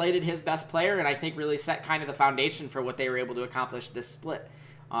highlighted his best player and I think really set kind of the foundation for what they were able to accomplish this split.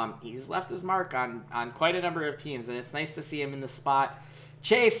 He's left his mark on quite a number of teams, and it's nice to see him in the spot.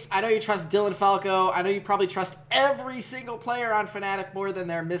 Chase, I know you trust Dylan Falco. I know you probably trust every single player on Fnatic more than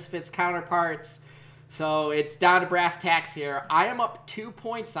their Misfits counterparts. So it's down to brass tacks here. I am up 2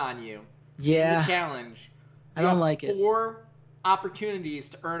 points on you in the challenge. I don't like it. 4 opportunities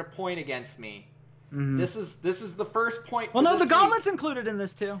to earn a point against me. Mm-hmm. This is the first point. Well, no, the Gauntlet's included in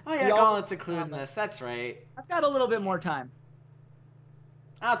this too. Oh yeah, Gauntlet's included in this. That's right. I've got a little bit more time.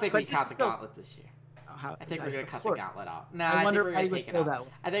 I don't think But we this count is the still- gauntlet this year. I think we're Guys, going of to cut the course. gauntlet out. No, I wonder think we're how going you to would take it feel out. that way.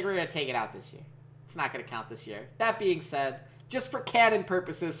 I think we're going to take it out this year. It's not going to count this year. That being said, just for canon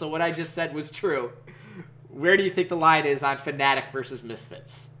purposes, so what I just said was true, where do you think the line is on Fnatic versus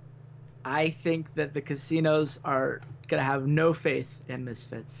Misfits? I think that the casinos are going to have no faith in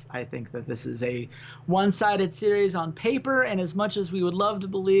Misfits. I think that this is a one-sided series on paper, and as much as we would love to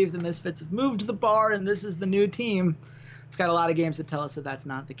believe the Misfits have moved the bar and this is the new team, we've got a lot of games that tell us that that's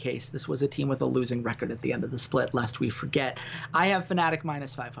not the case. This was a team with a losing record at the end of the split, lest we forget. I have Fnatic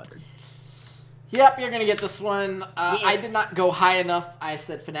minus 500. Yep, you're going to get this one. I did not go high enough. I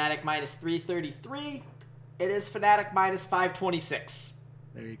said Fnatic minus 333. It is Fnatic minus 526.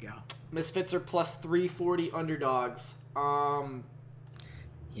 There you go. Misfits are plus 340 underdogs.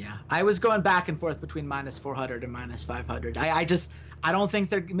 Yeah, I was going back and forth between minus 400 and minus 500. I don't think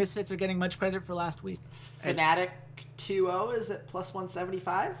their Misfits are getting much credit for last week. Fnatic 2-0 is at plus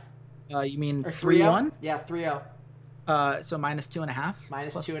 175? You mean Or 3-1? Yeah, 3-0. So minus 2.5.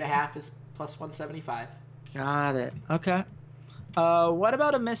 Minus 2.5 is plus 175. Got it. Okay. What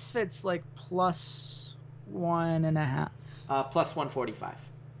about a Misfits like plus 1.5? Plus 145.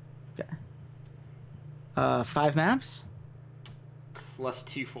 Okay. 5 maps? Plus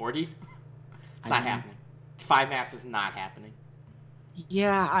 240. It's I not know. happening. 5 maps is not happening.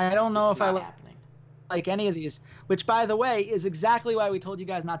 Yeah, I don't know It's if I not happening. like any of these, which, by the way, is exactly why we told you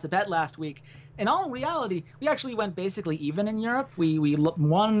guys not to bet last week. In all reality, we actually went basically even in Europe. We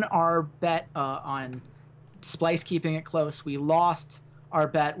won our bet on Splice keeping it close. We lost our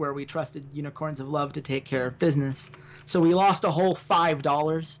bet where we trusted Unicorns of Love to take care of business. So we lost a whole $5.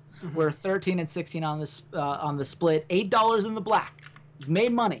 Mm-hmm. We're 13 and 16 on the split. $8 in the black. We've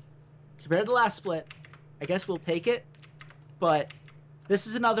made money compared to last split. I guess we'll take it, but this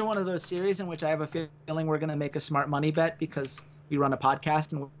is another one of those series in which I have a feeling we're going to make a smart money bet because we run a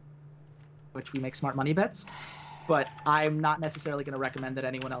podcast in which we make smart money bets. But I'm not necessarily going to recommend that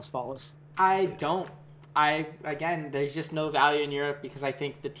anyone else follows. I don't. Again, there's just no value in Europe because I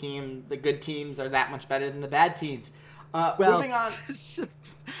think the good teams are that much better than the bad teams. Moving on.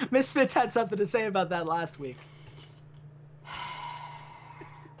 Misfits had something to say about that last week.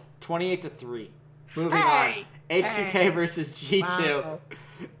 28-3. Moving on. H2K versus G2. Wow.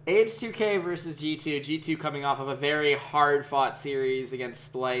 H2K versus G2. G2 coming off of a very hard-fought series against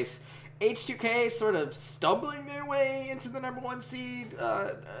Splice. H2K sort of stumbling their way into the number 1 seed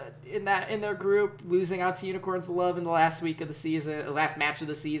in their group, losing out to Unicorns of Love in the last week of the season, last match of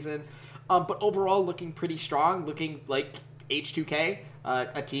the season. But overall, looking pretty strong, looking like H2K,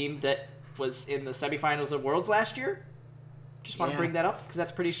 a team that was in the semifinals of Worlds last year. Just want to bring that up because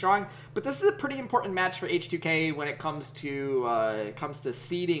that's pretty strong. But this is a pretty important match for H2K when it comes to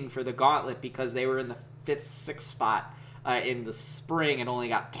seeding for the Gauntlet because they were in the 5th, 6th spot in the spring and only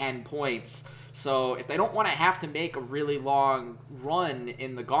got 10 points. So if they don't want to have to make a really long run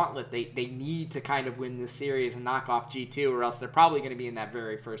in the Gauntlet, they need to kind of win this series and knock off G2 or else they're probably going to be in that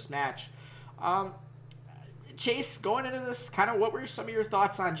very first match. Chase, going into this, kind of what were some of your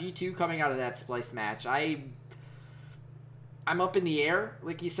thoughts on G2 coming out of that Splice match? I'm up in the air.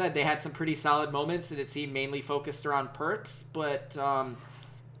 Like you said, they had some pretty solid moments, and it seemed mainly focused around perks, but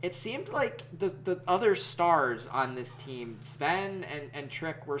it seemed like the other stars on this team, Sven and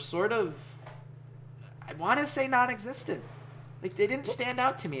Trick, were sort of, I want to say, non-existent. Like, they didn't stand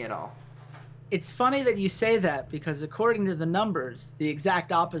out to me at all. It's funny that you say that because according to the numbers, the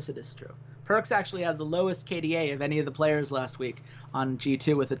exact opposite is true. Perks actually had the lowest KDA of any of the players last week on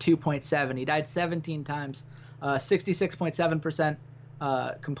G2 with a 2.7. He died 17 times.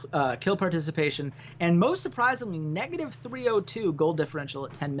 66.7% kill participation, and most surprisingly, negative 302 goal differential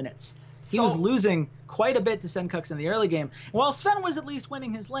at 10 minutes. He was losing quite a bit to Senkux in the early game. While Sven was at least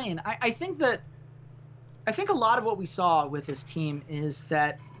winning his lane, I think a lot of what we saw with this team is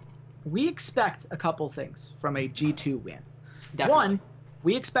that we expect a couple things from a G2 win. Definitely. One,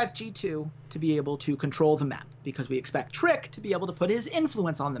 we expect G2 to be able to control the map because we expect Trick to be able to put his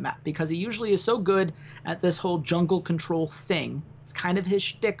influence on the map because he usually is so good at this whole jungle control thing. It's kind of his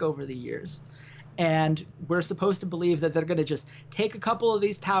shtick over the years. And we're supposed to believe that they're going to just take a couple of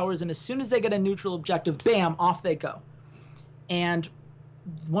these towers, and as soon as they get a neutral objective, bam, off they go. And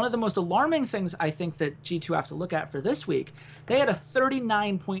one of the most alarming things I think that G2 have to look at for this week, they had a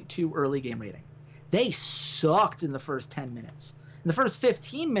 39.2 early game rating. They sucked in the first 10 minutes. In the first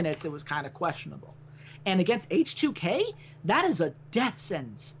 15 minutes, it was kind of questionable. And against H2K, that is a death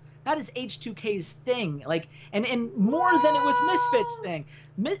sentence. That is H2K's thing. Like, and more than it was Misfits' thing.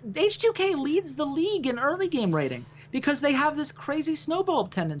 H2K leads the league in early game rating. because they have this crazy snowball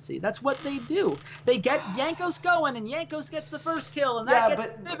tendency. That's what they do. They get Jankos going, and Jankos gets the first kill, and that gets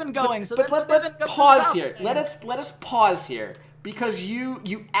Bivin going. Let's pause here. Let us pause here. Because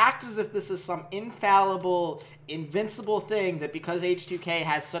you act as if this is some infallible, invincible thing that because H2K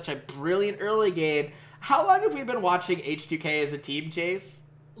has such a brilliant early game. How long have we been watching H2K as a team, Chase?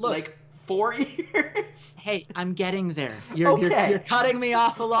 Look, like 4 years? Hey, I'm getting there. You're cutting me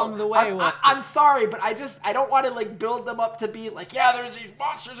off along the way. I'm sorry, but I don't want to like build them up to be like, yeah, there's these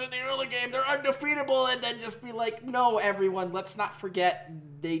monsters in the early game, they're undefeatable, and then just be like, no, everyone, let's not forget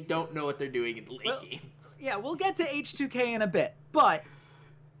they don't know what they're doing in the late game. Yeah, we'll get to H2K in a bit, but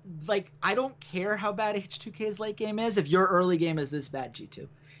like I don't care how bad H2K's late game is if your early game is this bad, G2.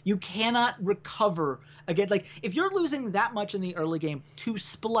 You cannot recover again. Like if you're losing that much in the early game to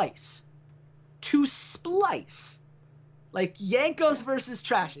Splyce, like Jankos versus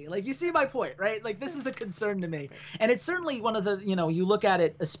Trashy. Like you see my point, right? Like this is a concern to me. And it's certainly one of the, you look at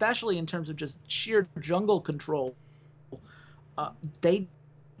it, especially in terms of just sheer jungle control, they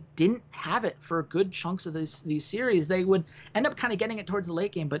didn't have it for good chunks of these series. They would end up kind of getting it towards the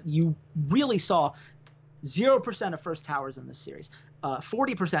late game, but you really saw 0% of first towers in this series,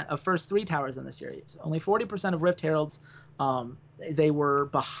 40% of first 3 towers in the series, only 40% of Rift Heralds. They were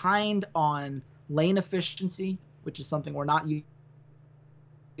behind on lane efficiency, which is something we're not used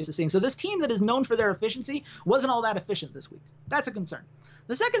to seeing. So this team that is known for their efficiency wasn't all that efficient this week. That's a concern.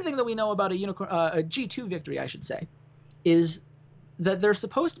 The second thing that we know about a G2 victory, I should say, is that they're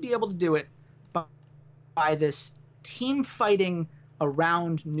supposed to be able to do it by this team fighting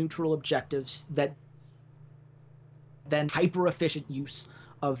around neutral objectives that then hyper efficient use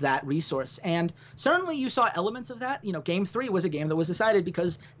of that resource. And certainly you saw elements of that. Game 3 was a game that was decided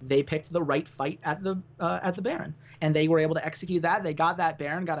because they picked the right fight at the Baron, and they were able to execute that. They got that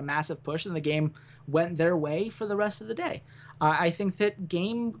Baron, got a massive push, and the game went their way for the rest of the day. I think that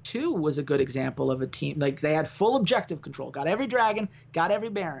Game 2 was a good example of a team. Like, they had full objective control, got every dragon, got every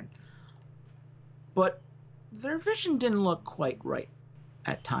Baron. But their vision didn't look quite right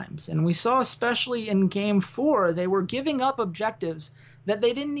at times. And we saw, especially in Game 4, they were giving up objectives that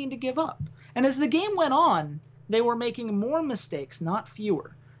they didn't need to give up. And as the game went on, they were making more mistakes, not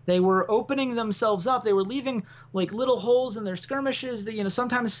fewer. They were opening themselves up. They were leaving like little holes in their skirmishes that,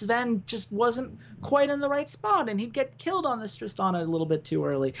 sometimes Sven just wasn't quite in the right spot and he'd get killed on this Tristana a little bit too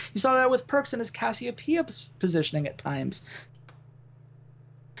early. You saw that with Perkz and his Cassiopeia positioning at times,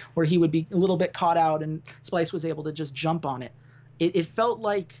 where he would be a little bit caught out and Splyce was able to just jump on it. It felt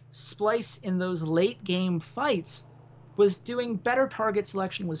like Splyce in those late game fights was doing better target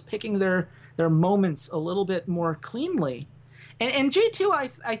selection, was picking their moments a little bit more cleanly. And J2,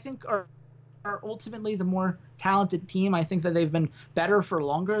 I think, are ultimately the more talented team. I think that they've been better for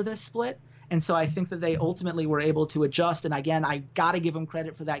longer this split. And so I think that they ultimately were able to adjust. And again, I got to give them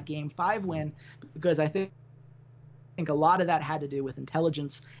credit for that Game 5 win, because I think a lot of that had to do with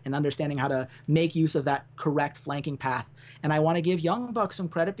intelligence and understanding how to make use of that correct flanking path. And I want to give Young Buck some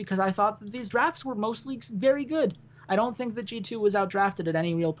credit, because I thought that these drafts were mostly very good. I don't think that G2 was outdrafted at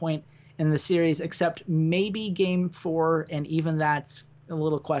any real point in the series, except maybe Game 4, and even that's a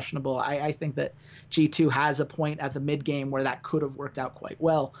little questionable. I think that G2 has a point at the mid-game where that could have worked out quite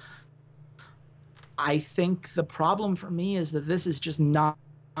well. I think the problem for me is that this is just not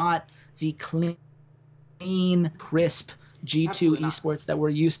the clean, crisp G2 esports that we're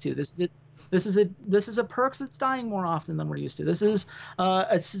used to. This is a Perkz that's dying more often than we're used to. This is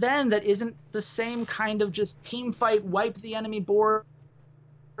a Sven that isn't the same kind of just team fight, wipe the enemy board,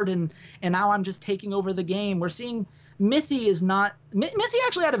 and now I'm just taking over the game. We're seeing Mithy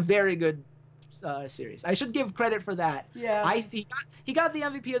actually had a very good series. I should give credit for that. Yeah. He got the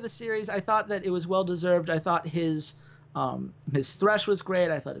MVP of the series. I thought that it was well deserved. I thought his Thresh was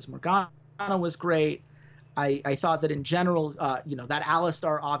great. I thought his Morgana was great. I thought that in general, that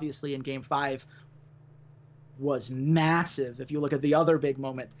Alistar obviously in Game 5 was massive. If you look at the other big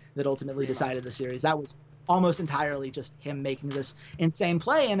moment that ultimately decided the series, that was almost entirely just him making this insane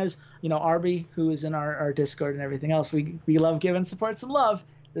play. And as Arby, who is in our Discord and everything else, we love giving support some love.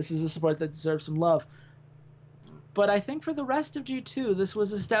 This is a support that deserves some love. But I think for the rest of G2, this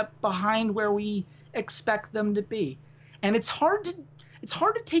was a step behind where we expect them to be. And it's hard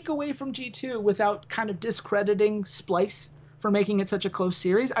to take away from G2 without kind of discrediting Splyce for making it such a close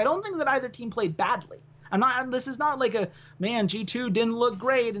series. I don't think that either team played badly. This is not like G2 didn't look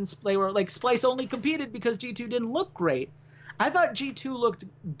great and Splyce only competed because G2 didn't look great. I thought G2 looked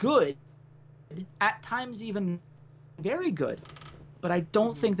good, at times even very good, but I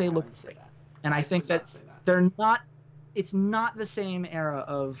don't think they looked great. And I think that it's not the same era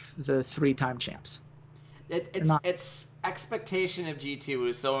of the 3-time champs. Its expectation of G2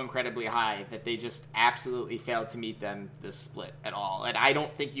 was so incredibly high that they just absolutely failed to meet them this split at all. And I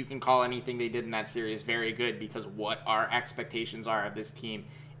don't think you can call anything they did in that series very good, because what our expectations are of this team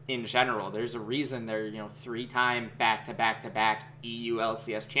in general. There's a reason they're, 3-time back-to-back EU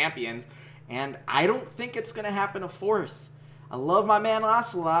LCS champions, and I don't think it's going to happen a fourth. I love my man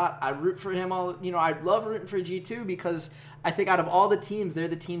Ocelot. I root for him I love rooting for G2 because I think out of all the teams, they're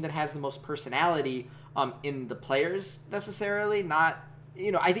the team that has the most personality in the players necessarily. Not,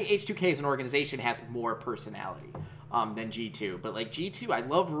 I think H2K as an organization has more personality than G2. But like G2, I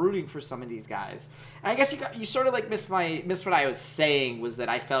love rooting for some of these guys. And I guess you sort of like missed what I was saying, was that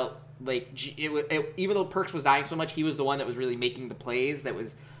I felt like even though Perkz was dying so much, he was the one that was really making the plays. That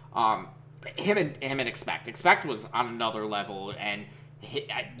was him and Expect. Expect was on another level, and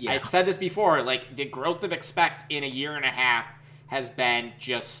I've said this before, like the growth of Expect in a year and a half has been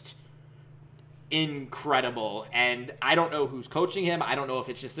just incredible, and I don't know who's coaching him. I don't know if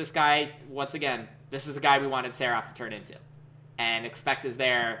it's just this guy. Once again, this is the guy we wanted Seraph to turn into, and Expect is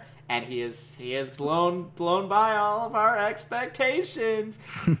there, and he is blown by all of our expectations.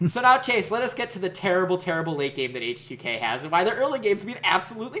 So now, Chase, let us get to the terrible late game that H2K has, and why their early games mean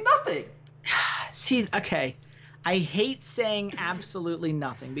absolutely nothing. See, okay, I hate saying absolutely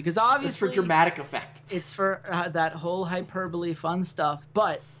nothing, because obviously it's for dramatic effect. It's for that whole hyperbole fun stuff,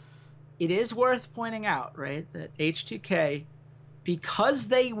 but it is worth pointing out, right, that H2K, because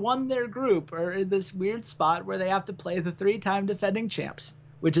they won their group, are in this weird spot where they have to play the 3-time defending champs,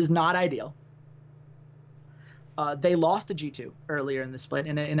 which is not ideal. They lost to G2 earlier in the split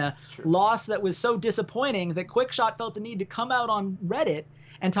in a loss that was so disappointing that Quickshot felt the need to come out on Reddit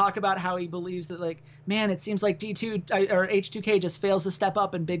and talk about how he believes that, like, man, it seems like H2K just fails to step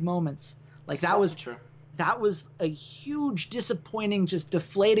up in big moments. Like, that was true. That was a huge, disappointing, just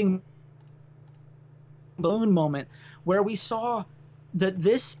deflating balloon moment where we saw that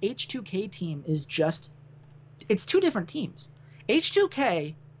this H2K team is it's two different teams.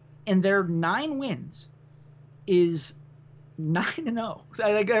 H2K in their 9 wins is 9-0,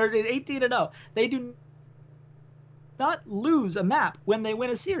 like 18-0. They do not lose a map when they win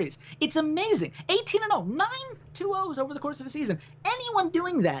a series. It's amazing. 18-0, 9 2-0s over the course of a season. Anyone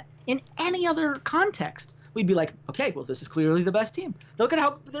doing that in any other context, we'd be like, okay, well, this is clearly the best team. Look at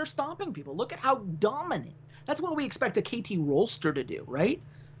how they're stomping people. Look at how dominant. That's what we expect a KT Rolster to do, right?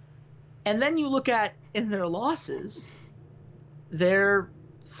 And then you look at, in their losses, they're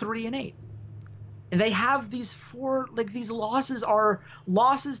 3-8. And they have these these losses are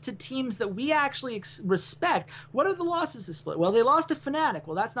losses to teams that we actually respect. What are the losses to split? Well, they lost to Fnatic.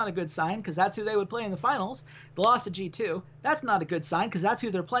 Well, that's not a good sign, because that's who they would play in the finals. They lost to G2. That's not a good sign, because that's who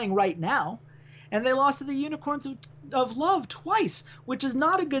they're playing right now. And they lost to the Unicorns of Love twice, which is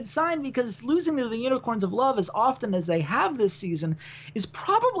not a good sign, because losing to the Unicorns of Love as often as they have this season is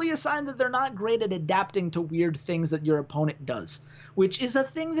probably a sign that they're not great at adapting to weird things that your opponent does, which is a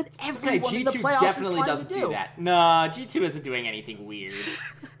thing that everyone in the playoffs is trying to do. That. No, G2 isn't doing anything weird.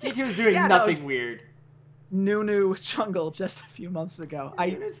 G2 is doing nothing weird. Nunu jungle just a few months ago.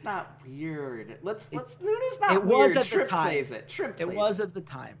 Nunu's not weird. Nunu's not it weird. Was at Shrimp the time. Plays it. Shrimp plays it was it. At the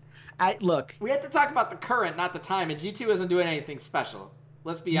time. Look. We have to talk about the current, not the time, and G2 isn't doing anything special.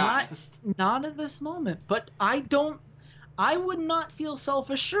 Let's be honest. Not at this moment, but I would not feel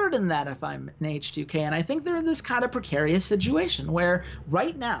self-assured in that if I'm an H2K, and I think they're in this kind of precarious situation where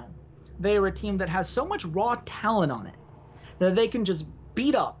right now they are a team that has so much raw talent on it that they can just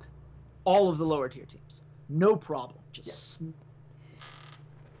beat up all of the lower tier teams. No problem. Just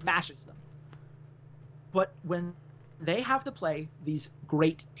smashes them. But when they have to play these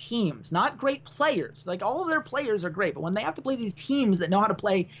great teams, not great players. Like, all of their players are great, but when they have to play these teams that know how to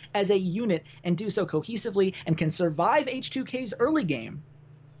play as a unit and do so cohesively and can survive H2K's early game,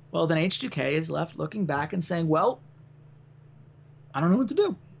 well, then H2K is left looking back and saying, well, I don't know what to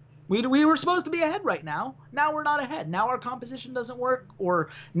do. We were supposed to be ahead right now. Now we're not ahead. Now our composition doesn't work, or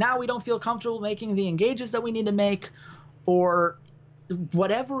now we don't feel comfortable making the engages that we need to make, or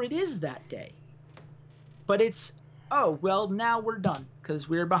whatever it is that day. But it's, oh, well, now we're done because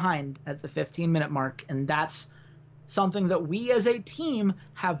we're behind at the 15-minute mark, and that's something that we as a team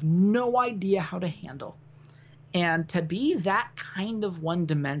have no idea how to handle. And to be that kind of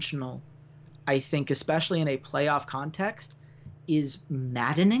one-dimensional, I think, especially in a playoff context, is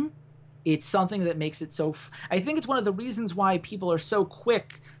maddening. It's something that makes it so I think it's one of the reasons why people are so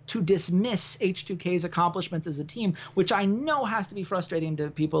quick to dismiss H2K's accomplishments as a team, which I know has to be frustrating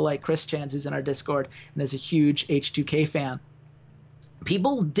to people like Chris Chance, who's in our Discord and is a huge H2K fan.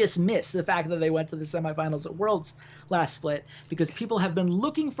 People dismiss the fact that they went to the semifinals at Worlds last split because people have been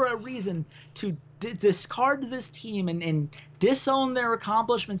looking for a reason to discard this team and disown their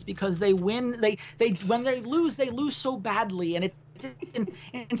accomplishments because they win. They when they lose so badly, and it's in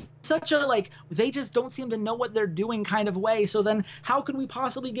such a like they just don't seem to know what they're doing kind of way. So then how could we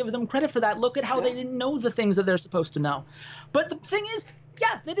possibly give them credit for that? Look at how they didn't know the things that they're supposed to know. But the thing is,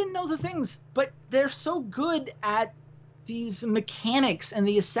 yeah, they didn't know the things, but they're so good at these mechanics and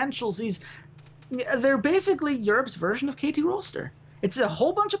the essentials. They're basically Europe's version of KT Rolster. It's a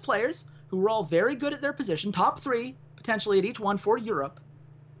whole bunch of players who were all very good at their position, top 3 potentially at each one for Europe,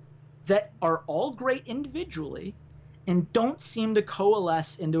 that are all great individually and don't seem to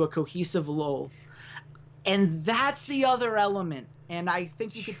coalesce into a cohesive whole. And that's the other element. And I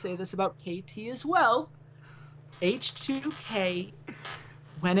think you could say this about KT as well. H2K,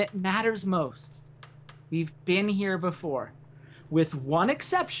 when it matters most, we've been here before, with one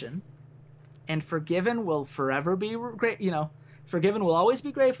exception, and Forgiven will forever be great. Forgiven will always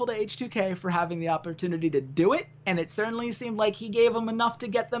be grateful to H2K for having the opportunity to do it, and it certainly seemed like he gave them enough to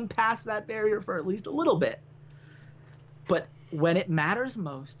get them past that barrier for at least a little bit. But when it matters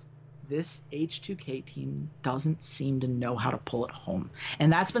most, this H2K team doesn't seem to know how to pull it home.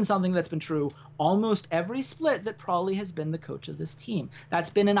 And that's been something that's been true almost every split that Prawley has been the coach of this team. That's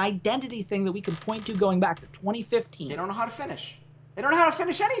been an identity thing that we can point to going back to 2015. They don't know how to finish. They don't know how to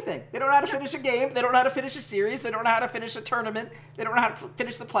finish anything. They don't know how to finish a game. They don't know how to finish a series. They don't know how to finish a tournament. They don't know how to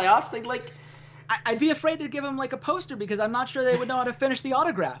finish the playoffs. I'd be afraid to give them like a poster because I'm not sure they would know how to finish the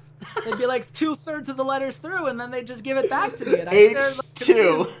autograph. They'd be like 2/3 of the letters through, and then they'd just give it back to me. And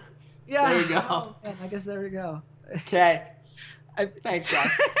H2. Yeah. There you go. Oh, man, I guess there we go. Okay. Thanks,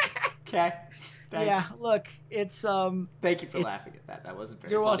 Gus. Okay. Thanks. Yeah, look, it's Thank you for laughing at that. That wasn't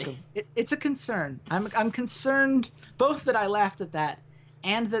very You're funny. welcome. It's a concern. I'm concerned both that I laughed at that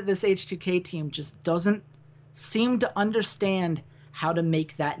and that this H2K team just doesn't seem to understand how to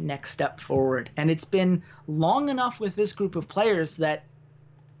make that next step forward. And it's been long enough with this group of players that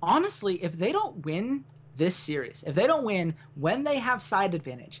honestly, if they don't win this series, if they don't win when they have side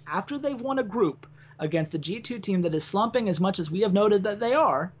advantage, after they've won a group against a G2 team that is slumping as much as we have noted that they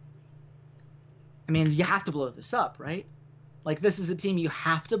are, I mean, you have to blow this up, right? Like, this is a team you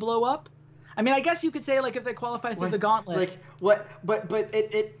have to blow up. I mean, I guess you could say, like, if they qualify through the gauntlet. Like, what? But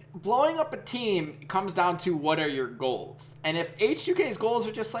it blowing up a team comes down to what are your goals. And if H2K's goals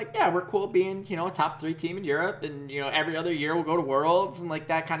are just like, yeah, we're cool being, a top 3 team in Europe, and, every other year we'll go to Worlds and, like,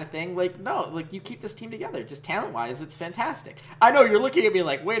 that kind of thing. Like, no, like, you keep this team together. Just talent-wise, it's fantastic. I know you're looking at me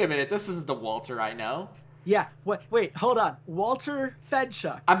like, wait a minute, this isn't the Walter I know. Yeah. Wait, hold on. Walter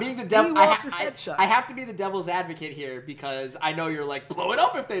Fedchuk. I'm being the devil. I have to be the devil's advocate here because I know you're like, blow it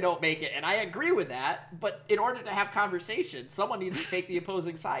up if they don't make it. And I agree with that. But in order to have conversation, someone needs to take the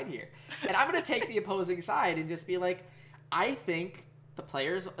opposing side here. And I'm going to take the opposing side and just be like, I think the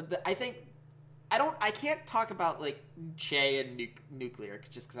players, I can't talk about like Che and Nuclear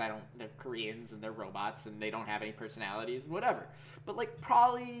just because they're Koreans and they're robots and they don't have any personalities and whatever. But like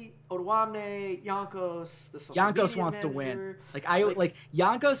probably Odoamne, Jankos, the social Jankos media wants manager, to win. Like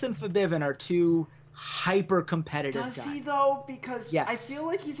Jankos and Forgiven are two hyper competitive guys. Does he though? Because yes. I feel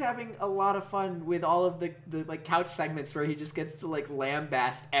like he's having a lot of fun with all of the like couch segments where he just gets to like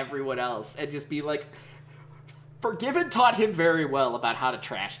lambast everyone else and just be like, Forgiven taught him very well about how to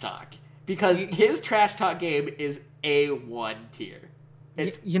trash talk. Because his trash talk game is A1 tier.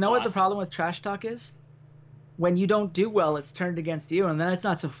 You know what the problem with trash talk is? When you don't do well, it's turned against you, and then it's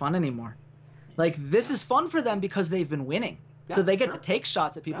not so fun anymore. Like, this is fun for them because they've been winning. Yeah, so they get to take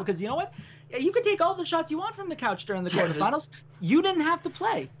shots at people. Because you know what? You can take all the shots you want from the couch during the quarterfinals. You didn't have to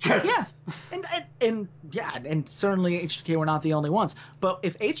play. Yeah. And certainly H2K were not the only ones. But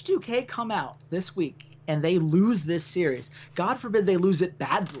if H2K come out this week and they lose this series, God forbid they lose it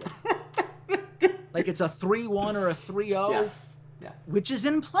badly. Like it's a 3-1 or a 3-0, yes. Yeah. Which is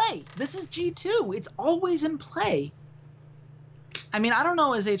in play. This is G2. It's always in play. I mean, I don't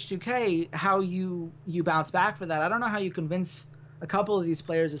know as H2K how you bounce back for that. I don't know how you convince a couple of these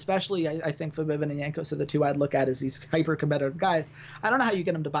players, especially I think Forgiven and Jankos are the two I'd look at as these hyper-competitive guys. I don't know how you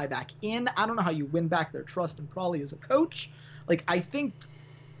get them to buy back in. I don't know how you win back their trust in Prawley as a coach. Like, I think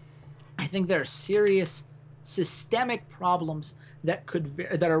there are serious systemic problems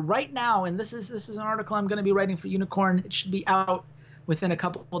that are right now, and this is an article I'm going to be writing for Unikrn. It should be out within a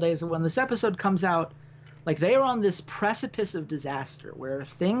couple of days. When this episode comes out, like, they are on this precipice of disaster where if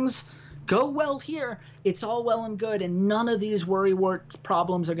things go well here, it's all well and good, and none of these worrywart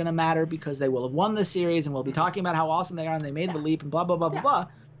problems are going to matter because they will have won the series and we'll be talking about how awesome they are and they made the leap and blah, blah, blah, blah, blah.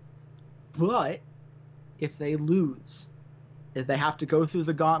 But if they lose They have to go through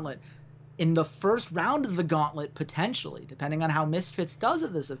the gauntlet. In the first round of the gauntlet, potentially, depending on how Misfits does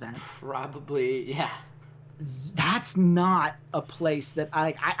at this event. Probably, yeah. That's not a place that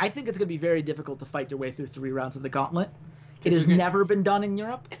I think it's going to be very difficult to fight your way through 3 rounds of the gauntlet. It has never been done in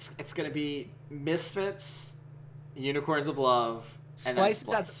Europe. It's going to be Misfits, Unicorns of Love, and then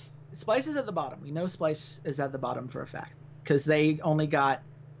Splice. Splice is at the bottom. We know Splice is at the bottom for a fact because they only got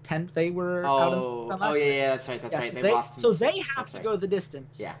 10. They were out of the last yeah, that's right. That's right. They lost. So they have to go the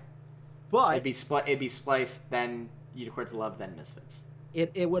distance. Yeah. But it'd be Splice, then Unicorns of Love, then Misfits.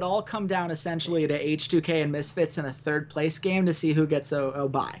 It would all come down essentially to H2K and Misfits in a 3rd place game to see who gets a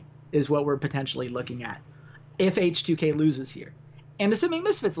bye, is what we're potentially looking at if H2K loses here. And assuming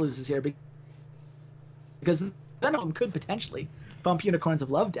Misfits loses here, because then one could potentially bump Unicorns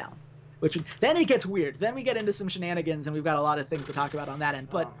of Love down, then it gets weird. Then we get into some shenanigans, and we've got a lot of things to talk about on that end.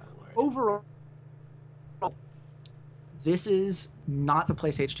 But overall, this is not the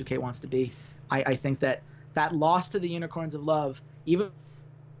place H2K wants to be. I think that loss to the Unicorns of Love, even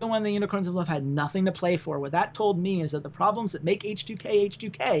when the Unicorns of Love had nothing to play for, what that told me is that the problems that make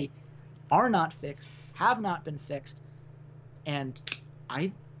H2K are not fixed, have not been fixed, and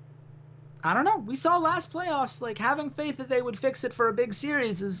I don't know. We saw last playoffs, like, having faith that they would fix it for a big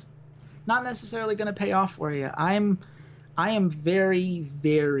series is not necessarily going to pay off for you. I am very,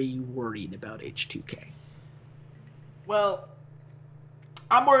 very worried about H2K. Well,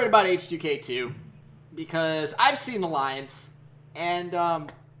 I'm worried about H2K too, because I've seen the lines, and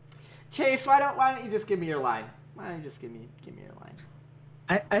Chase, why don't you just give me your line? Why don't you just give me your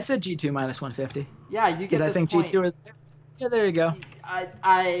line? I said G2 minus 150. Yeah, you get this I think point. G2 are. Yeah, there you go.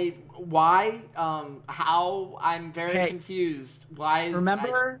 Why? How? I'm very confused. Why?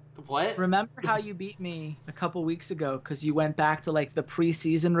 What? Remember how you beat me a couple weeks ago because you went back to like the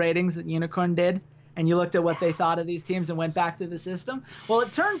preseason ratings that Unicorn did, and you looked at what they thought of these teams and went back through the system? Well,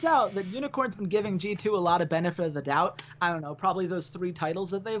 it turns out that Unicorn's been giving G2 a lot of benefit of the doubt. I don't know, probably those 3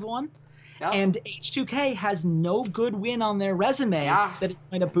 titles that they've won. Yep. And H2K has no good win on their resume that is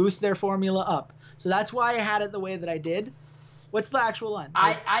going to boost their formula up. So that's why I had it the way that I did. What's the actual line?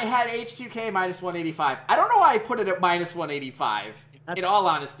 I had H2K minus 185. I don't know why I put it at minus 185. In all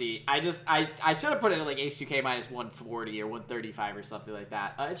honesty, I should have put it at like H2K minus 140 or 135 or something like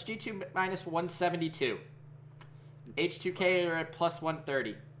that. It's G2 minus 172. H2K are at plus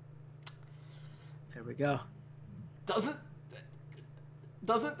 130. There we go.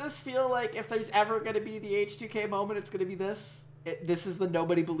 Doesn't this feel like if there's ever going to be the H2K moment, it's going to be this? This is the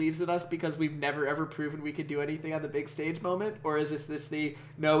nobody believes in us because we've never ever proven we could do anything on the big stage moment? Or is this the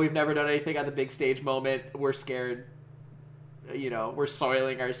no, we've never done anything on the big stage moment, we're scared, we're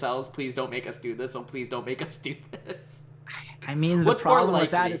soiling ourselves, please don't make us do this, so please don't make us do this? I mean, the problem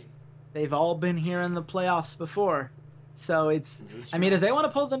with that is they've all been here in the playoffs before. So it's, I mean, if they want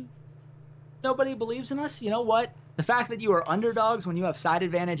to pull the nobody believes in us, you know what? The fact that you are underdogs when you have side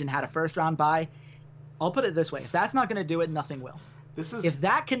advantage and had a first round bye, I'll put it this way. If that's not going to do it, nothing will. If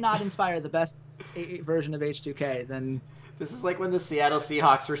that cannot inspire the best version of H2K, then... This is like when the Seattle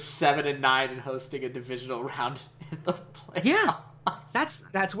Seahawks were 7-9 and hosting a divisional round in the playoffs. Yeah,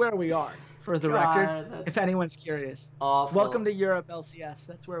 that's where we are, for the record, if anyone's curious. Awful. Welcome to Europe, LCS.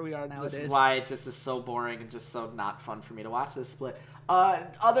 That's where we are nowadays. This is why it just is so boring and just so not fun for me to watch this split.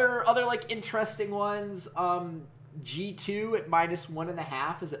 Other like interesting ones, G2 at minus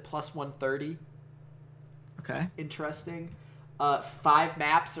 1.5 is at plus 130. Okay. Interesting. 5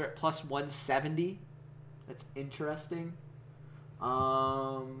 maps are at plus 170. That's interesting.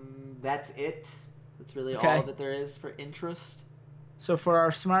 That's it. That's really all that there is for interest. So for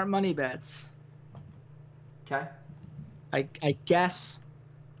our smart money bets. Okay. I guess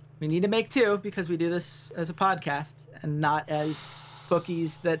we need to make 2 because we do this as a podcast and not as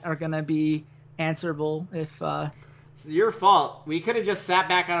bookies that are going to be answerable if... It's your fault. We could have just sat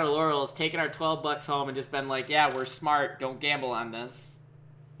back on our laurels, taken our $12 home, and just been like, yeah, we're smart. Don't gamble on this.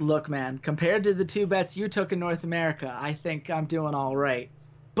 Look, man, compared to the 2 bets you took in North America, I think I'm doing all right.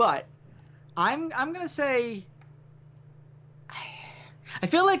 But I'm going to say I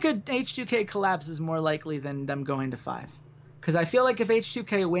feel like a H2K collapse is more likely than them going to 5. Because I feel like if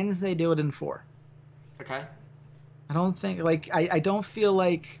H2K wins, they do it in 4. Okay. I don't think, like, I don't feel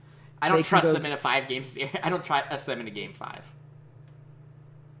like... I don't trust them in a 5-game series. I don't trust them in a game 5.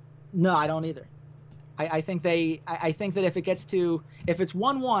 No, I don't either. I think that if it's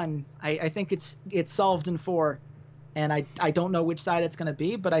 1-1, I think it's solved in 4, and I don't know which side it's going to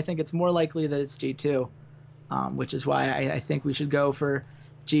be, but I think it's more likely that it's G2, which is why I think we should go for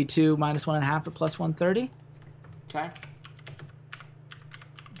G2 minus 1.5 at plus 130. Okay.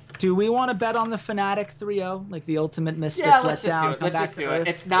 Do we want to bet on the Fnatic 3-0, like the ultimate Misfits Yeah, let's letdown? just do it. Let's just do it.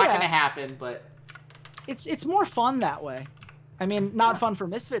 It's not going to happen, but it's more fun that way. I mean, not fun for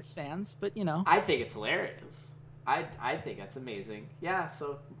Misfits fans, but you know. I think it's hilarious. I think that's amazing. Yeah,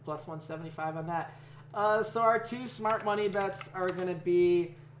 so plus 175 on that. So our two smart money bets are going to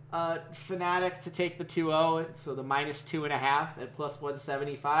be Fnatic to take the 2-0, so the minus 2.5 at plus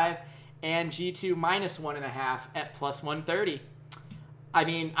 175, and G2 minus 1.5 at plus 130. I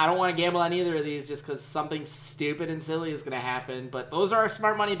mean, I don't want to gamble on either of these just because something stupid and silly is going to happen, but those are our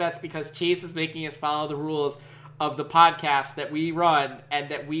smart money bets because Chase is making us follow the rules of the podcast that we run and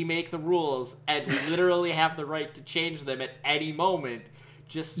that we make the rules, and we literally have the right to change them at any moment.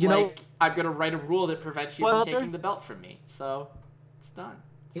 Just I'm going to write a rule that prevents you from taking the belt from me. So it's done.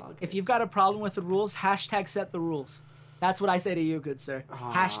 If you've got a problem with the rules, hashtag set the rules. That's what I say to you, good sir.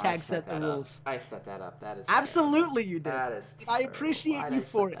 Hashtag set the rules. I set that up. That is absolutely terrible. You did. That is I appreciate you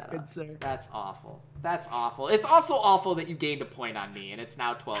for it, good sir. That's awful. That's awful. It's also awful that you gained a point on me, and it's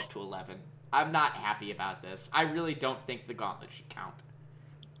now 12-11. I'm not happy about this. I really don't think the gauntlet should count.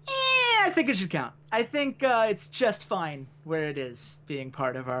 I think it should count. I think it's just fine where it is, being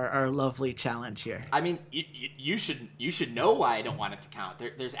part of our lovely challenge here. I mean, you should know why I don't want it to count.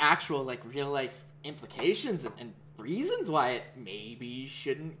 There's actual like real life implications and reasons why it maybe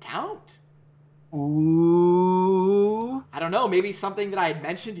shouldn't count. Ooh. I don't know. Maybe something that I had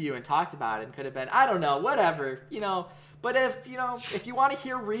mentioned to you and talked about and could have been, I don't know, whatever, But if you want to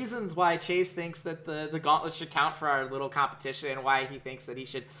hear reasons why Chase thinks that the gauntlet should count for our little competition and why he thinks that he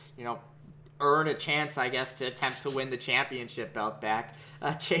should, earn a chance, I guess, to attempt to win the championship belt back,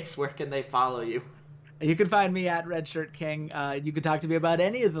 Chase, where can they follow you? You can find me at Redshirt King. You can talk to me about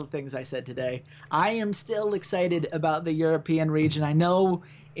any of the things I said today. I am still excited about the European region. I know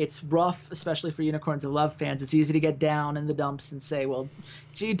it's rough, especially for Unicorns of Love fans. It's easy to get down in the dumps and say, well,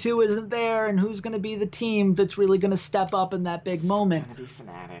 G2 isn't there, and who's going to be the team that's really going to step up in that big moment? It's going to be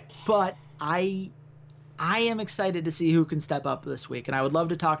Fnatic. But I am excited to see who can step up this week, and I would love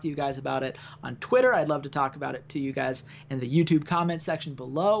to talk to you guys about it on Twitter. I'd love to talk about it to you guys in the YouTube comment section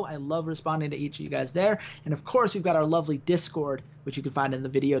below. I love responding to each of you guys there. And, of course, we've got our lovely Discord, which you can find in the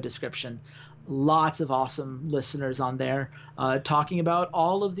video description. Lots of awesome listeners on there talking about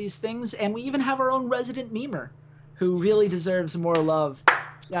all of these things. And we even have our own resident memer who really deserves more love.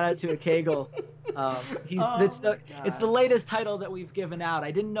 Shout out to Akagel. It's the latest title that we've given out. I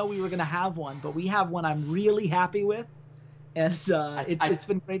didn't know we were going to have one, but we have one I'm really happy with. And it's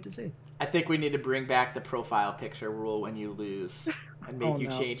been great to see. I think we need to bring back the profile picture rule when you lose and make you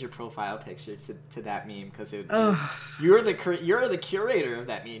change your profile picture to that meme because you're the curator of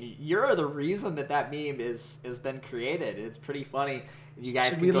that meme. You're the reason that meme has been created. It's pretty funny. You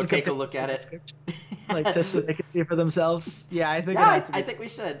guys can go take a look at it. Like just so they can see for themselves. Yeah, I think. Yeah, I think we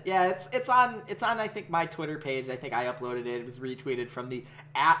should. Yeah, it's on. I think my Twitter page. I think I uploaded it. It was retweeted from the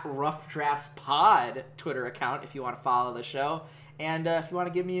 @RoughDraftsPod Twitter account. If you want to follow the show, and if you want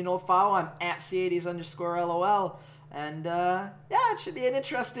to give me an old follow, I'm @C80s_LOL. And it should be an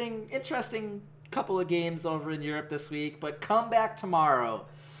interesting couple of games over in Europe this week. But come back tomorrow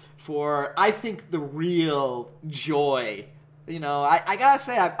for I think the real joy. I gotta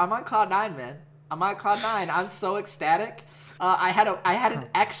say I'm on cloud 9, man. I'm on cloud 9. I'm so ecstatic. I had an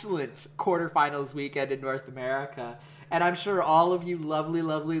excellent quarterfinals weekend in North America, and I'm sure all of you lovely,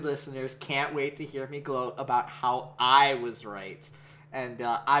 lovely listeners can't wait to hear me gloat about how I was right. And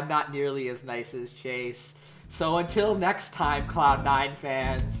I'm not nearly as nice as Chase. So until next time, Cloud 9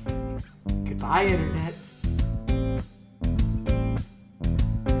 fans, goodbye, Internet.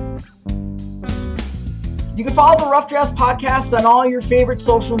 You can follow the Rough Drafts Podcast on all your favorite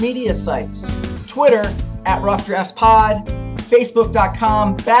social media sites. Twitter @RoughDraftsPod,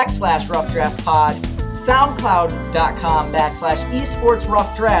 Facebook.com/RoughDraftsPod,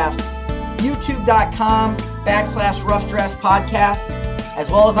 SoundCloud.com/esportsroughdrafts, YouTube.com/RoughDraftspodcast, as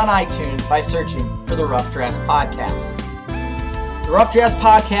well as on iTunes by searching for the Rough Drafts Podcast. The Rough Drafts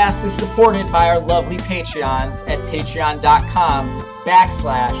Podcast is supported by our lovely Patreons at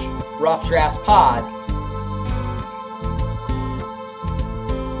patreon.com/RoughDraftsPod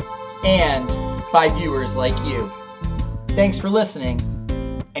and by viewers like you. Thanks for listening,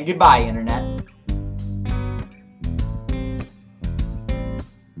 and goodbye, Internet.